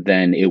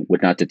 then it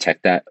would not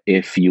detect that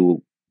if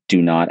you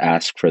do not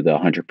ask for the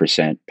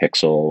 100%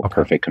 pixel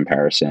perfect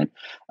comparison.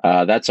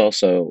 That's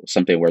also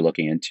something we're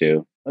looking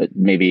into.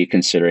 Maybe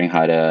considering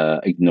how to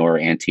ignore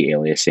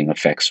anti-aliasing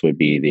effects would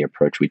be the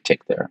approach we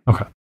take there.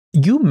 Okay.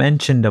 You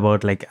mentioned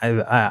about like,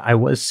 I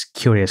was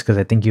curious because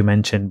I think you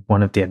mentioned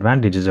one of the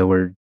advantages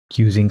over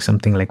using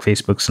something like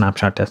Facebook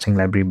snapshot testing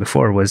library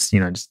before was,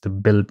 just the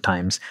build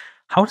times.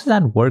 How does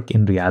that work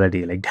in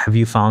reality? Like, have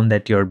you found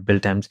that your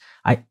build times,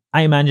 I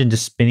imagine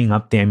just spinning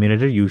up the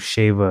emulator, you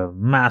shave a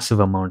massive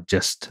amount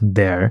just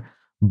there.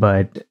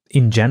 But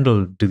in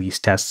general, do these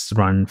tests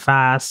run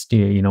fast?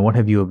 What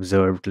have you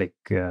observed like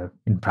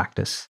in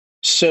practice?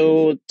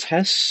 So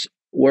tests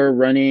were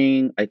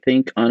running, I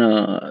think, on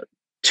a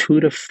 2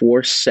 to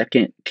 4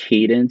 second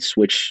cadence,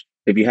 which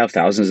if you have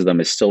thousands of them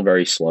is still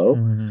very slow.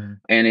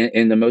 And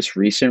in the most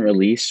recent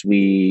release,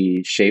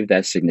 we shaved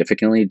that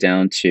significantly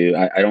down to,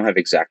 I don't have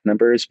exact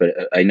numbers, but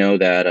I know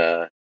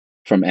that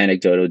from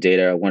anecdotal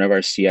data, one of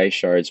our CI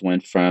shards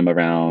went from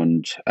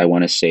around, I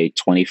want to say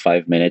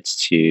 25 minutes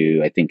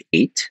to I think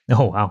 8.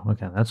 Oh, wow.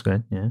 Okay. That's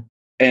good. Yeah.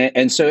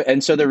 And so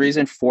the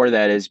reason for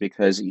that is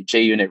because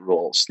JUnit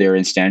rules, they're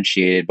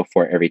instantiated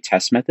before every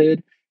test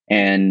method.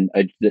 And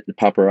the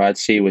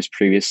Paparazzi was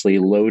previously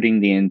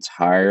loading the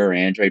entire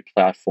Android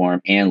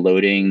platform and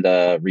loading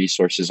the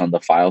resources on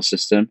the file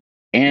system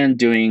and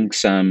doing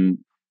some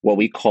what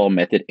we call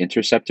method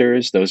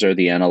interceptors. Those are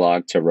the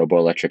analog to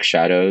roboelectric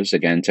shadows,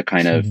 again, to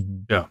kind of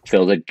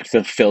fill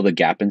the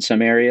gap in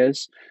some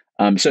areas.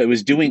 So it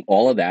was doing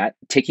all of that,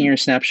 taking your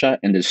snapshot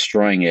and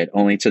destroying it,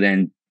 only to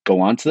then go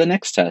on to the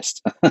next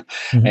test.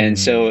 And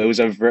so it was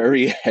a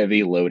very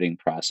heavy loading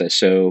process.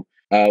 So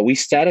we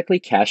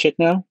statically cache it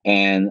now,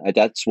 and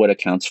that's what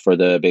accounts for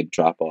the big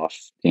drop off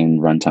in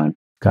runtime.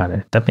 Got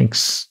it. That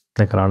makes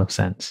like a lot of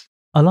sense.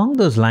 Along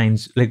those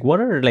lines, like what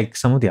are like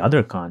some of the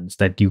other cons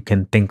that you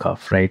can think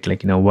of, right?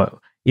 Like, what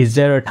is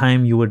there a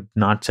time you would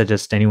not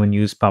suggest anyone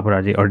use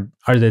Paparazzi, or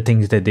are there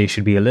things that they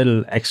should be a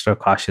little extra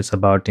cautious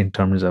about in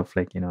terms of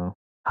like,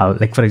 how,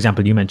 like, for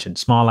example, you mentioned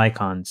small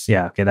icons.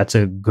 Yeah, okay, that's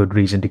a good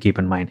reason to keep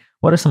in mind.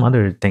 What are some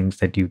other things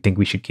that you think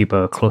we should keep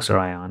a closer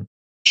eye on?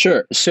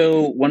 Sure.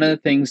 So one of the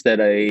things that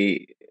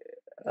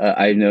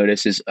I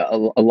noticed is a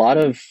lot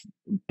of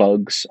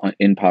bugs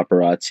in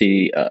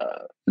Paparazzi.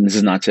 And this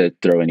is not to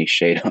throw any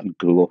shade on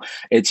Google.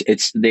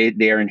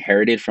 They are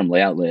inherited from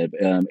Layout Lib.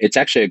 It's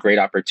actually a great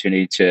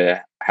opportunity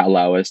to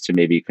allow us to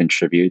maybe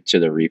contribute to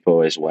the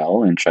repo as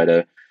well and try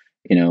to,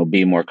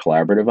 be more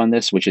collaborative on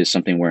this, which is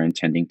something we're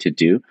intending to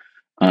do.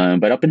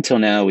 But up until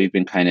now, we've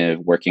been kind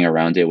of working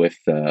around it with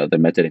the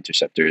method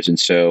interceptors, and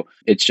so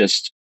it's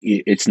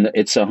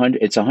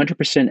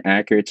 100%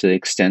 accurate to the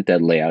extent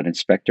that layout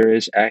inspector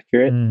is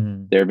accurate.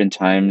 There have been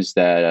times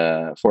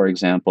that, for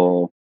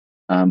example,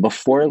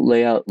 before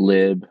layout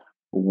lib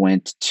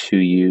went to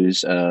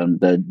use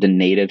the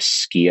native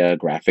Skia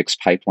graphics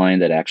pipeline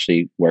that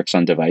actually works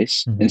on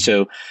device. And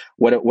so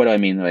what do I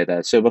mean by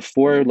that? So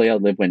before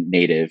layout lib went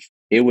native,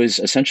 it was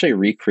essentially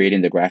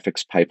recreating the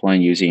graphics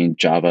pipeline using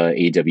Java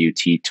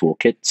AWT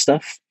toolkit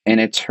stuff. And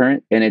it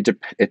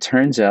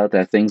turns out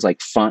that things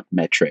like font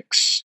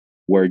metrics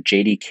were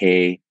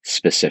JDK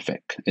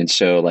specific. And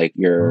so like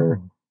your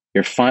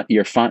font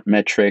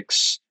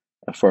metrics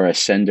for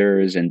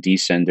ascenders and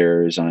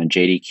descenders on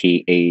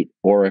JDK 8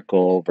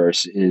 Oracle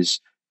versus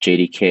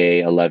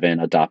JDK 11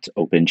 adopt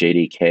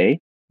OpenJDK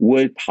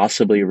would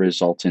possibly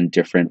result in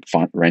different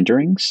font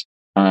renderings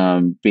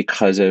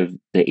because of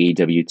the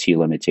AWT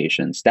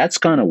limitations. That's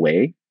gone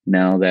away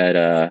now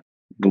that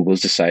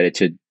Google's decided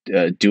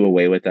to do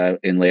away with that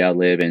in Layout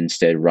Lib and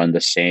instead run the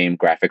same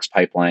graphics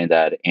pipeline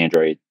that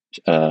Android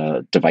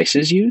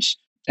devices use.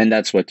 And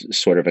that's what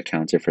sort of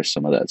accounted for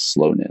some of that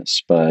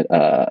slowness. But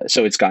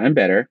so it's gotten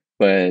better,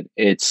 but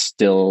it's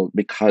still,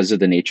 because of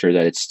the nature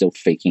that it's still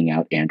faking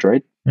out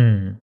Android,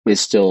 is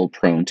still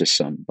prone to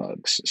some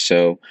bugs.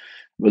 So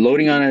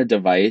loading on a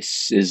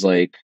device is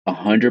like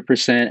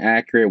 100%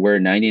 accurate. We're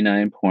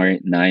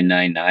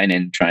 99.999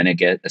 and trying to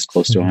get as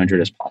close to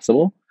 100 as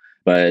possible.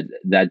 But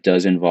that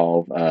does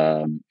involve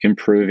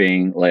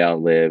improving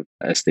layout lib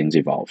as things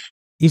evolve.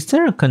 Is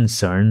there a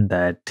concern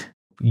that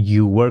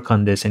you work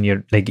on this and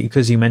you're like,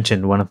 because you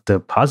mentioned one of the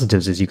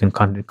positives is you can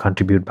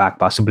contribute back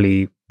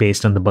possibly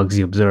based on the bugs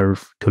you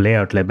observe to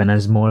layout lib, and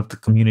as more of the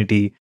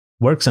community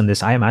works on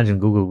this, I imagine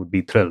Google would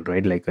be thrilled,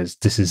 right? Like, because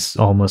this is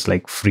almost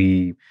like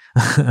free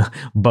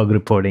bug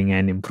reporting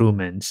and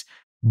improvements.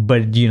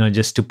 But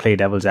just to play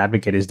devil's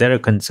advocate, is there a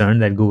concern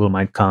that Google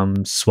might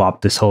come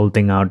swap this whole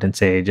thing out and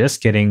say,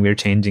 just kidding, we're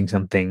changing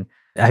something?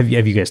 Have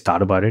you guys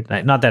thought about it?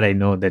 Not that I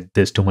know that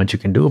there's too much you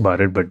can do about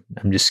it, but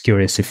I'm just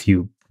curious if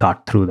you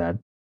thought through that.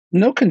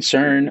 No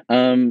concern.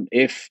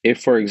 If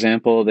for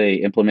example, they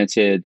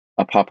implemented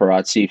a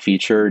paparazzi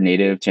feature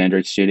native to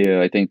Android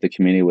Studio, I think the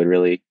community would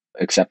really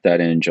accept that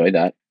and enjoy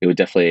that. It would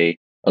definitely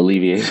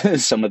alleviate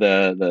some of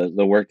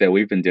the work that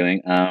we've been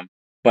doing.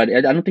 But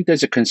I don't think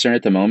there's a concern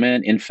at the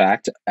moment. In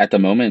fact, at the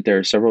moment, there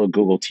are several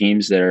Google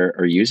teams that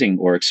are using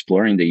or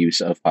exploring the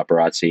use of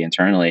paparazzi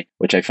internally,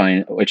 which I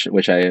find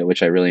which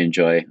I really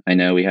enjoy. I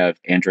know we have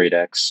Android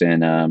X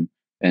and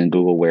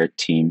Google Wear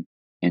team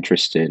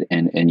interested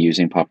in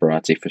using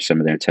paparazzi for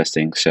some of their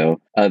testing. So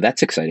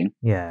that's exciting.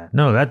 Yeah,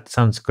 no, that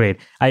sounds great.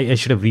 I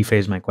should have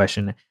rephrased my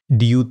question.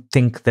 Do you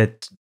think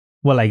that,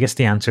 well, I guess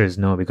the answer is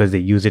no, because they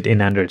use it in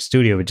Android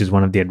Studio, which is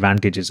one of the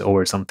advantages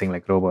over something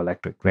like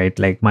RoboElectric, right?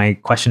 Like my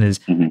question is,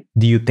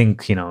 do you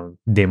think,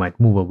 they might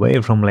move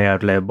away from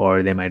Layout Lib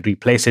or they might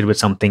replace it with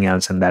something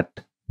else and that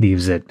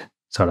leaves it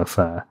sort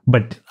of,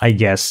 but I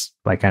guess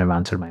I kind of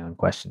answered my own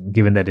question,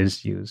 given that it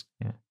is used.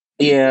 Yeah.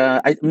 Yeah,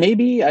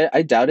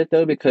 I doubt it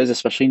though, because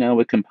especially now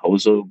with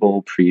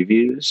composable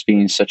previews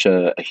being such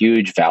a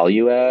huge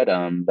value add,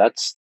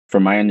 that's,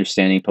 from my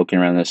understanding, poking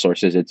around the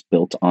sources, it's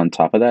built on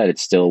top of that. It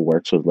still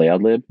works with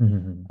Layout Lib.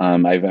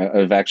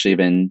 I've actually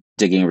been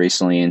digging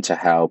recently into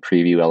how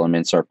preview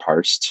elements are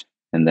parsed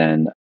and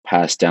then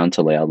passed down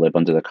to Layout Lib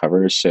under the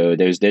covers. So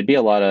there'd be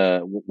a lot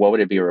of, what would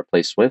it be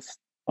replaced with?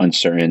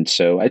 Uncertain.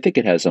 So I think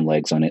it has some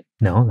legs on it.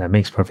 No, that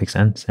makes perfect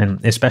sense. And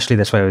especially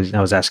that's why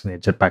I was asking the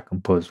Jetpack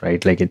Compose,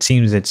 right? Like it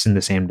seems it's in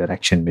the same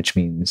direction, which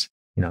means,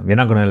 we're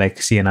not going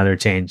to see another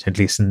change, at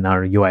least in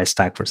our UI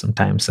stack for some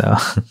time. So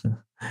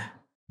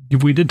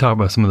we did talk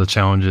about some of the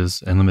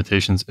challenges and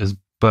limitations,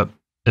 but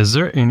is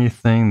there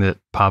anything that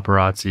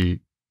Paparazzi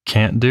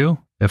can't do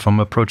if I'm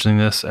approaching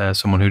this as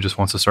someone who just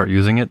wants to start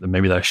using it that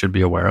maybe that I should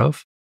be aware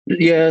of?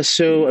 Yeah,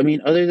 so I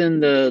mean, other than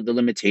the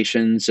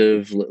limitations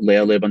of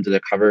Layout Lib under the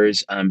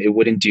covers, it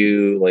wouldn't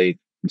do like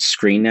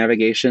screen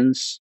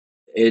navigations.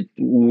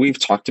 We've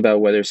talked about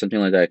whether something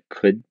like that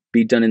could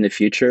be done in the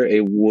future.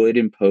 It would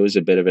impose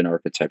a bit of an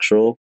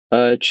architectural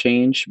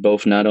change,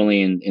 both not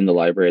only in the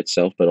library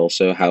itself, but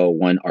also how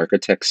one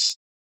architects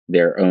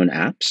their own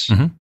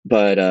apps.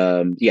 But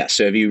yeah,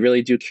 so if you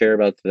really do care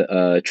about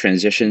the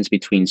transitions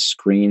between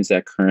screens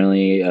that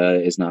currently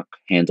is not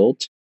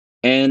handled.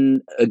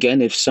 And again,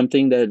 if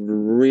something that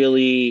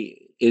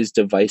really is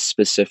device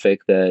specific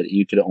that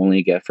you could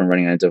only get from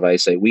running on a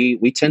device, like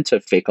we tend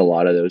to fake a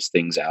lot of those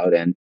things out,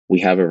 and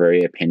we have a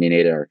very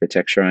opinionated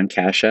architecture on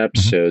Cache apps.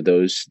 So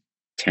those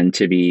tend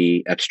to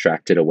be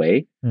abstracted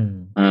away.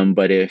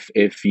 But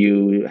if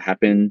you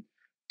happen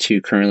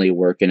to currently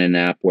work in an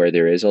app where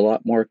there is a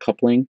lot more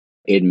coupling,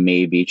 it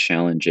may be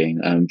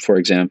challenging. For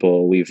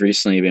example, we've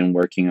recently been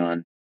working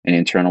on an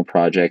internal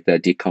project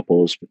that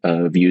decouples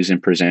views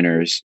and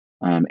presenters,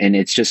 and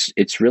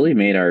it's really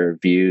made our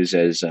views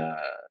as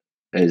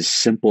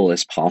simple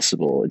as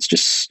possible. It's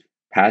just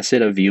pass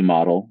it a view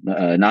model,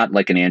 not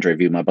like an Android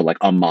view model, but like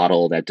a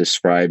model that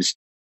describes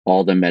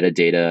all the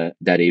metadata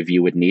that a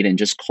view would need, and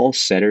just call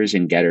setters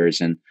and getters.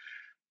 And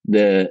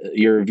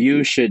your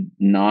view should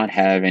not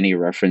have any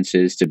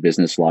references to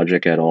business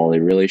logic at all. It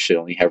really should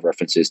only have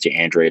references to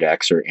Android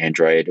X or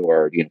Android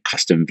or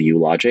custom view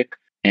logic.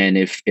 And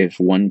if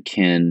one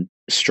can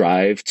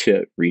strive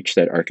to reach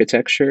that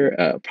architecture,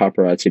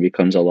 Paparazzi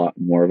becomes a lot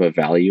more of a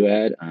value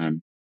add.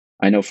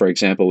 I know, for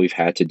example, we've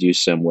had to do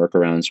some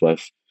workarounds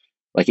with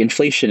like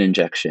inflation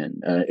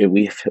injection.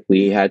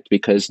 We had,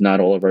 because not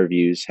all of our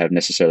views have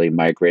necessarily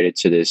migrated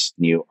to this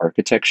new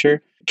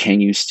architecture. Can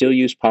you still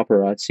use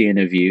Paparazzi in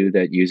a view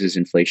that uses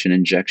inflation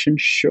injection?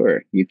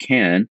 Sure, you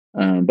can,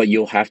 but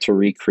you'll have to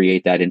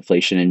recreate that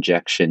inflation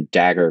injection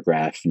dagger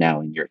graph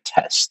now in your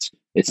test.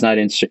 It's not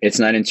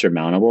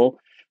insurmountable,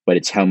 but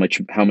it's how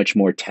much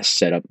more test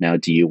setup now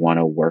do you want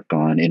to work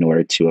on in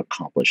order to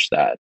accomplish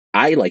that?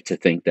 I like to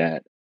think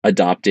that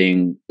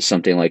adopting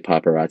something like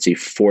Paparazzi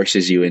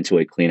forces you into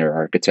a cleaner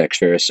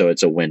architecture, so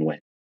it's a win-win.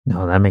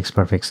 No, that makes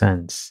perfect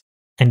sense.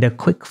 And a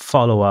quick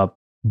follow-up,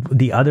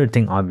 the other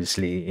thing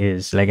obviously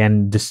is like,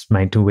 and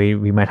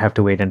we might have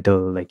to wait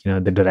until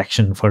the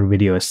direction for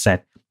video is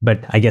set.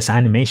 But I guess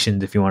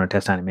animations, if you want to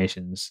test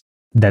animations,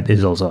 that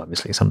is also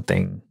obviously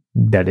something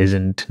that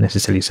isn't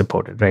necessarily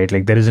supported, right?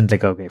 Like there isn't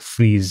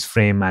freeze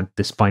frame at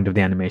this point of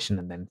the animation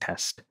and then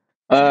test.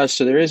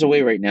 So there is a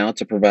way right now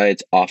to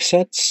provide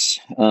offsets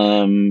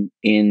I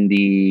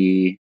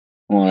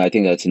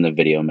think that's in the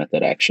video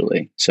method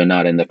actually. So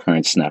not in the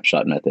current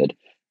snapshot method.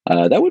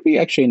 That would be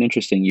actually an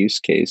interesting use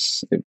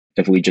case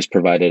if we just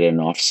provided an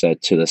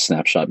offset to the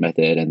snapshot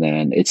method, and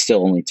then it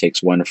still only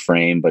takes one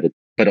frame,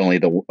 but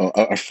only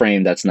a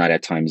frame that's not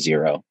at time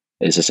 0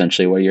 is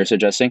essentially what you're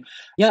suggesting.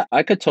 Yeah,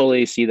 I could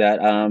totally see that.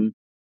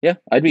 Yeah,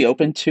 I'd be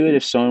open to it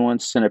if someone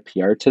wants to send a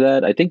PR to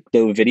that. I think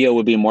the video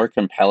would be more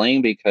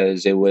compelling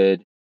because it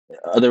would.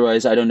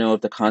 Otherwise, I don't know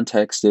if the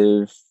context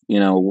of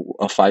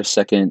a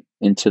 5-second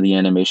into the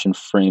animation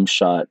frame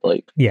shot, how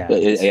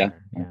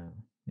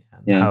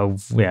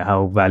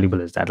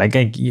valuable is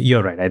that?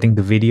 You're right. I think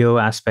the video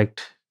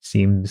aspect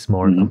seems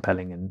more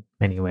compelling in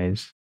many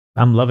ways.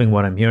 I'm loving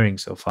what I'm hearing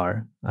so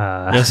far.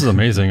 This is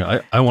amazing.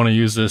 I want to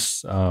use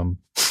this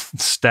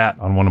stat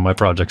on one of my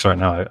projects right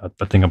now.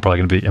 I think I'm probably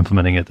going to be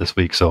implementing it this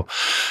week. So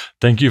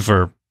thank you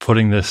for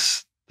putting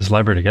this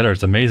library together.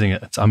 It's amazing.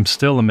 I'm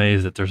still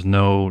amazed that there's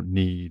no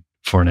need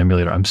for an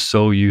emulator. I'm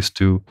so used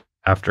to,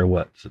 after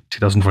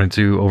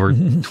 2022, over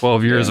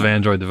 12 years of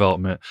Android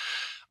development,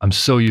 I'm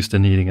so used to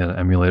needing an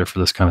emulator for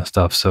this kind of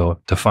stuff.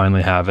 So to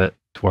finally have it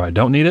to where I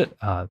don't need it,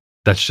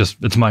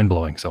 it's mind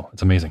blowing. So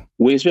it's amazing.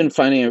 We've been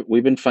finding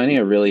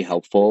it really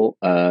helpful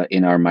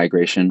in our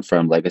migration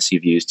from legacy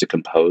views to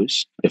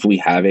Compose. If we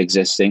have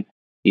existing,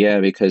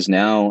 because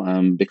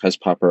now because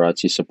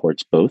Paparazzi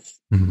supports both,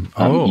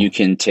 you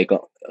can take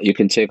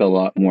a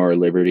lot more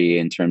liberty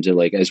in terms of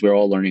as we're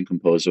all learning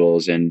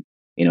composables and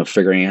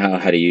figuring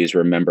out how to use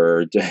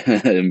remember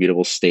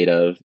immutable state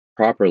of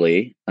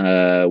properly.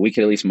 We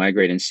can at least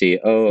migrate and see,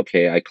 oh,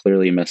 okay, I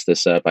clearly messed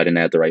this up. I didn't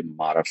add the right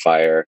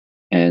modifier.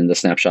 And the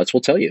snapshots will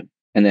tell you.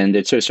 And then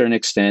to a certain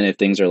extent, if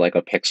things are like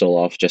a pixel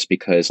off just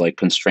because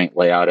constraint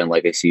layout and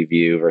legacy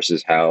view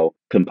versus how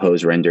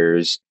Compose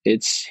renders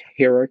its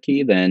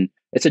hierarchy, then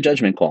it's a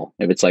judgment call.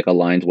 If it's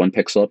aligned 1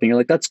 pixel up and you're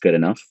like, that's good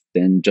enough,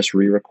 then just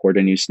re-record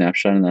a new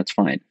snapshot and that's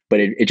fine. But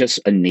it just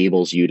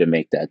enables you to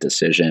make that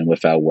decision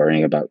without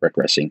worrying about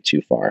regressing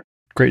too far.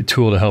 Great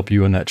tool to help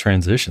you in that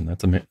transition.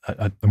 That's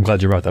I'm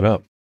glad you brought that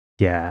up.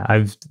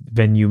 Yeah,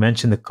 when you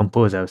mentioned the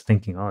Compose, I was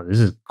thinking, oh, this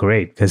is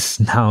great because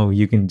now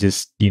you can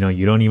just, you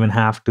don't even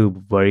have to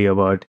worry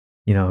about,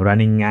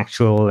 running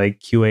actual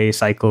QA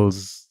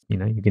cycles.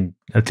 You can,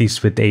 at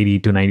least with 80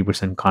 to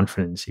 90%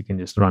 confidence, you can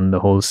just run the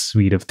whole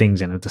suite of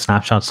things. And if the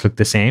snapshots look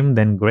the same,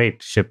 then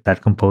great, ship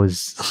that Compose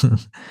sort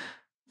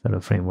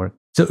of framework.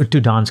 So to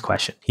Don's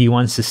question, he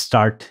wants to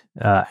start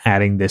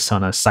adding this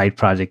on a side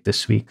project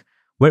this week.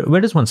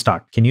 Where does one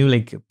start? Can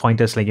you point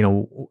us,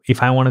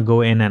 if I want to go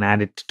in and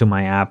add it to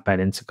my app at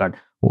Instacart,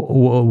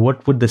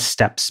 what would the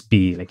steps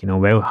be?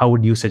 How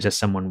would you suggest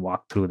someone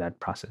walk through that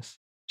process?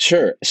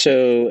 Sure.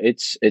 So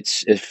it's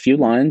a few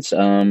lines.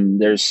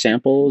 There's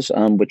samples,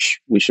 which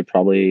we should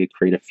probably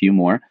create a few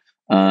more.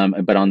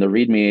 But on the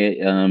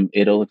README,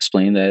 it'll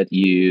explain that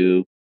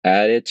you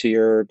add it to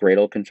your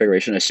Gradle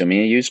configuration, assuming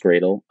you use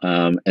Gradle,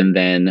 and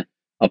then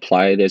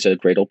there's a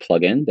Gradle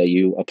plugin that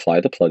you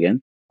apply the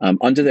plugin.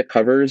 Under the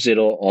covers,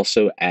 it'll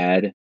also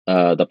add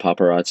the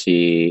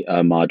Paparazzi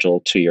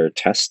module to your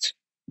test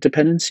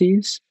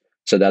dependencies.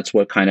 So that's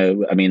what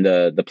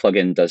the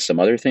plugin does some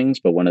other things,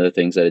 but one of the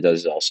things that it does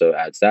is also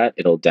adds that.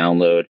 It'll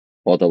download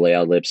all the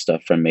layout lib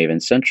stuff from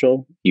Maven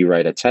Central. You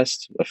write a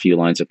test, a few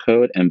lines of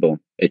code, and boom,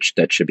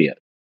 that should be it.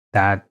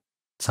 That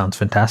sounds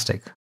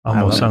fantastic.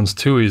 Almost sounds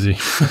too easy.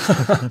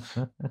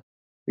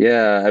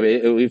 Yeah, I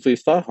mean, we've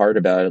thought hard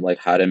about it, like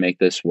how to make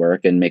this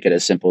work and make it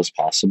as simple as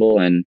possible.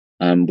 And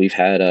we've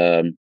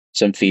had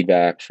some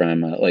feedback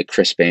from like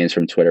Chris Baines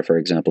from Twitter, for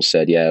example,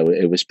 said, yeah,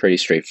 it was pretty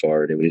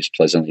straightforward. It was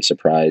pleasantly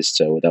surprised.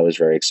 So that was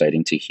very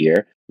exciting to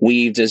hear.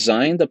 We've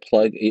designed the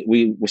plug.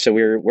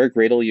 We're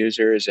Gradle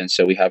users, and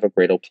so we have a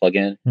Gradle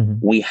plugin.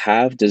 Mm-hmm. We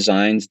have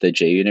designed the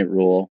JUnit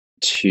rule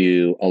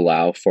to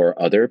allow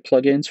for other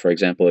plugins. For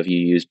example, if you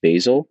use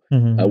Bazel,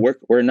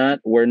 we're not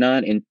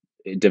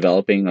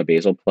developing a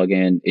Bazel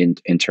plugin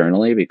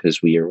internally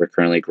because we're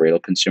currently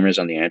Gradle consumers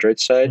on the Android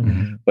side.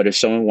 Mm-hmm. But if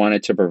someone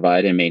wanted to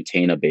provide and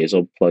maintain a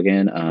Bazel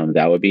plugin,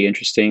 that would be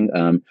interesting.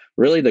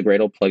 Really, the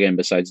Gradle plugin,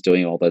 besides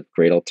doing all the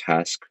Gradle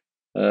task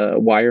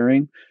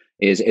wiring,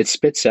 is it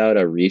spits out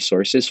a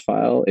resources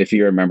file. If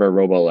you remember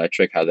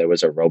RoboElectric, how there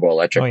was a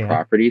RoboElectric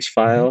properties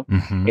file,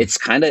 it's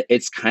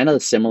kind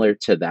of similar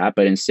to that,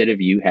 but instead of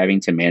you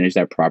having to manage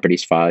that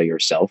properties file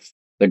yourself,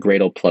 the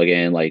Gradle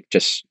plugin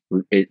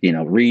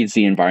reads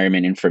the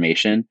environment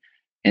information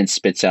and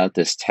spits out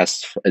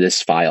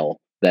this file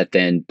that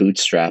then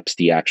bootstraps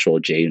the actual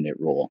JUnit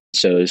rule.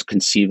 So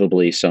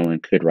conceivably someone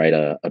could write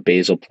a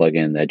Bazel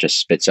plugin that just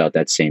spits out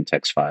that same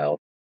text file,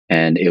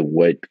 and it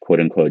would quote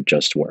unquote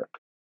just work.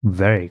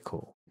 Very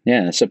cool.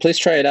 Yeah, so please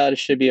try it out. It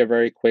should be a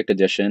very quick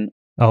addition.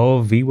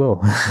 Oh, we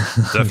will.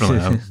 Definitely.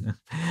 I'm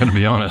going to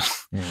be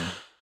honest. Yeah.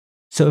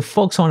 So if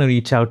folks want to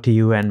reach out to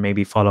you and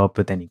maybe follow up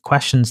with any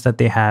questions that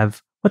they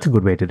have, what's a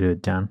good way to do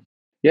it, John?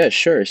 Yeah,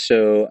 sure.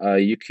 So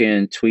you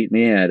can tweet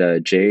me at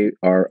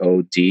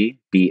JRODBX,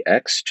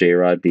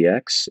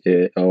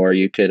 JRODBX, or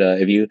you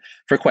could,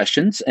 for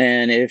questions.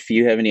 And if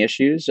you have any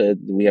issues,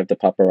 we have the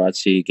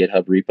Paparazzi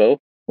GitHub repo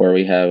where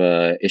we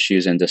have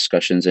issues and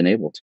discussions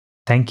enabled.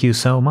 Thank you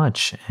so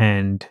much.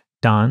 And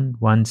Donn,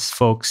 once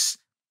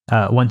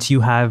you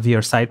have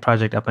your side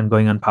project up and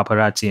going on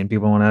Paparazzi and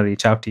people want to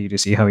reach out to you to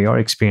see how your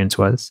experience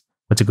was,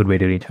 what's a good way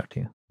to reach out to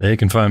you? They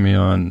can find me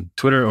on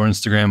Twitter or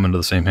Instagram under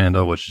the same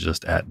handle, which is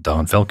just at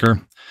Donn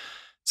Felker.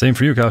 Same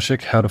for you,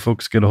 Kaushik. How do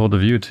folks get a hold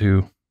of you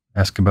to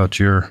ask about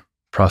your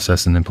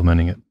process in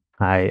implementing it?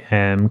 I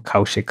am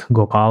Kaushik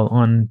Gopal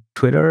on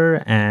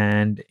Twitter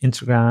and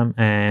Instagram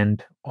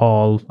and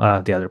all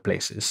the other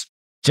places.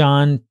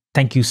 John,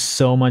 thank you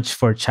so much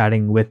for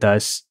chatting with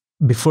us.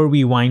 Before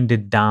we wind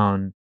it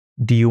down,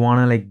 do you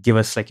want to give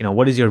us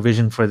what is your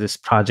vision for this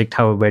project?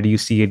 Where do you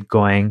see it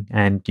going?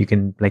 And you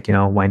can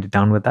wind it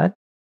down with that.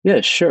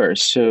 Yeah, sure.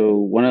 So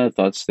one of the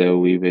thoughts that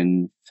we've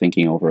been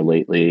thinking over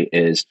lately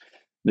is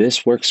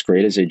this works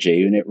great as a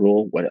JUnit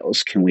rule. What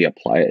else can we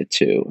apply it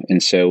to?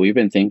 And so we've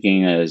been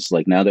thinking as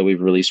now that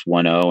we've released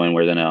 1.0 and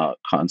we're going to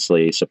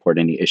constantly support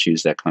any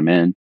issues that come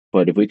in.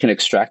 But if we can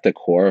extract the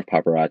core of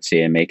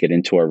Paparazzi and make it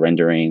into a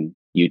rendering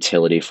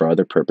utility for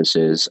other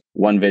purposes.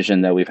 One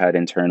vision that we've had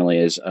internally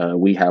is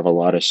we have a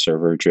lot of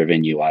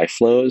server-driven UI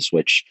flows,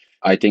 which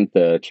I think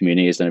the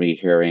community is going to be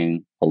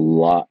hearing a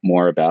lot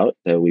more about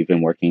that we've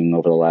been working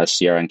over the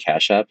last year on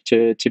Cash App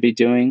to be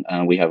doing.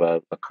 We have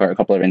a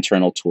couple of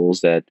internal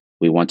tools that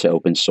we want to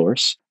open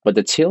source. But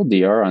the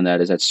TLDR on that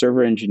is that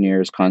server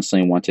engineers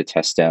constantly want to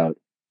test out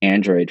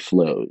Android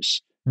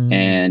flows.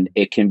 And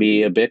it can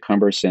be a bit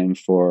cumbersome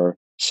for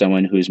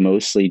someone who's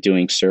mostly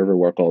doing server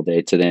work all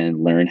day to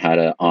then learn how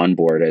to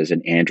onboard as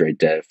an Android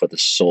dev for the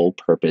sole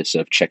purpose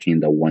of checking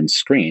the one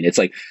screen. It's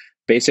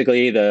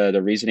basically the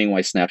reasoning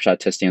why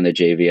snapshot testing on the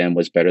JVM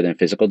was better than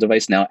physical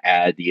device. Now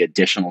add the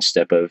additional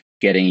step of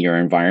getting your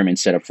environment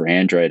set up for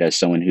Android as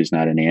someone who's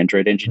not an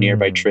Android engineer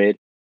by trade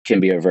can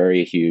be a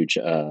very huge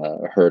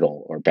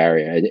hurdle or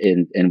barrier.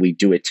 And we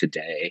do it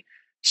today.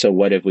 So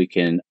what if we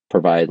can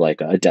provide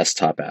a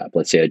desktop app,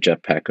 let's say a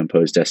Jetpack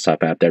Compose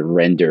desktop app that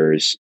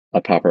renders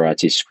a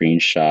Paparazzi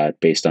screenshot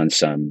based on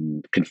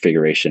some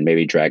configuration,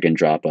 maybe drag and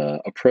drop a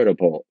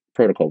protocol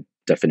buffer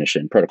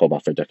definition.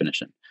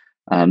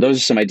 Those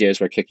are some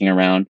ideas we're kicking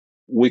around.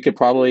 We could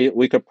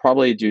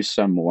probably do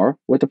some more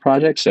with the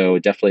project. So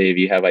definitely, if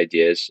you have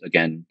ideas,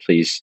 again,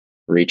 please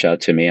reach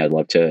out to me. I'd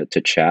love to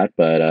chat.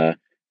 But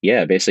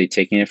basically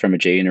taking it from a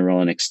JUnit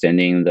rule and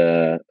extending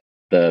the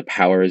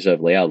powers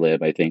of Layout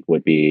Lib, I think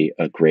would be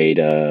a great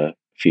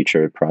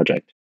future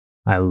project.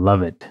 I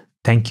love it.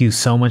 Thank you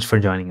so much for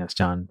joining us,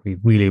 John. We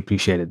really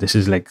appreciate it. This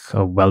is a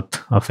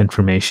wealth of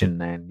information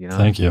and,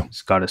 thank you.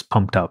 It's got us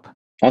pumped up.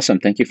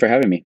 Awesome. Thank you for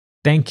having me.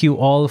 Thank you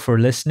all for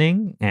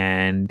listening.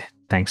 And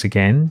thanks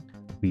again.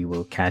 We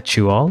will catch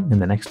you all in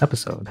the next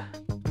episode.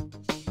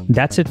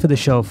 That's it for the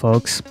show,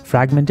 folks.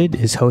 Fragmented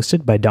is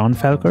hosted by Donn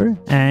Felker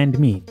and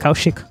me,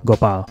 Kaushik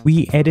Gopal.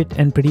 We edit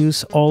and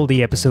produce all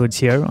the episodes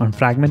here on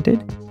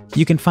Fragmented.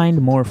 You can find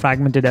more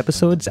Fragmented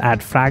episodes at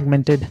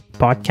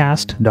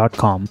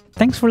fragmentedpodcast.com.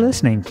 Thanks for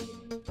listening.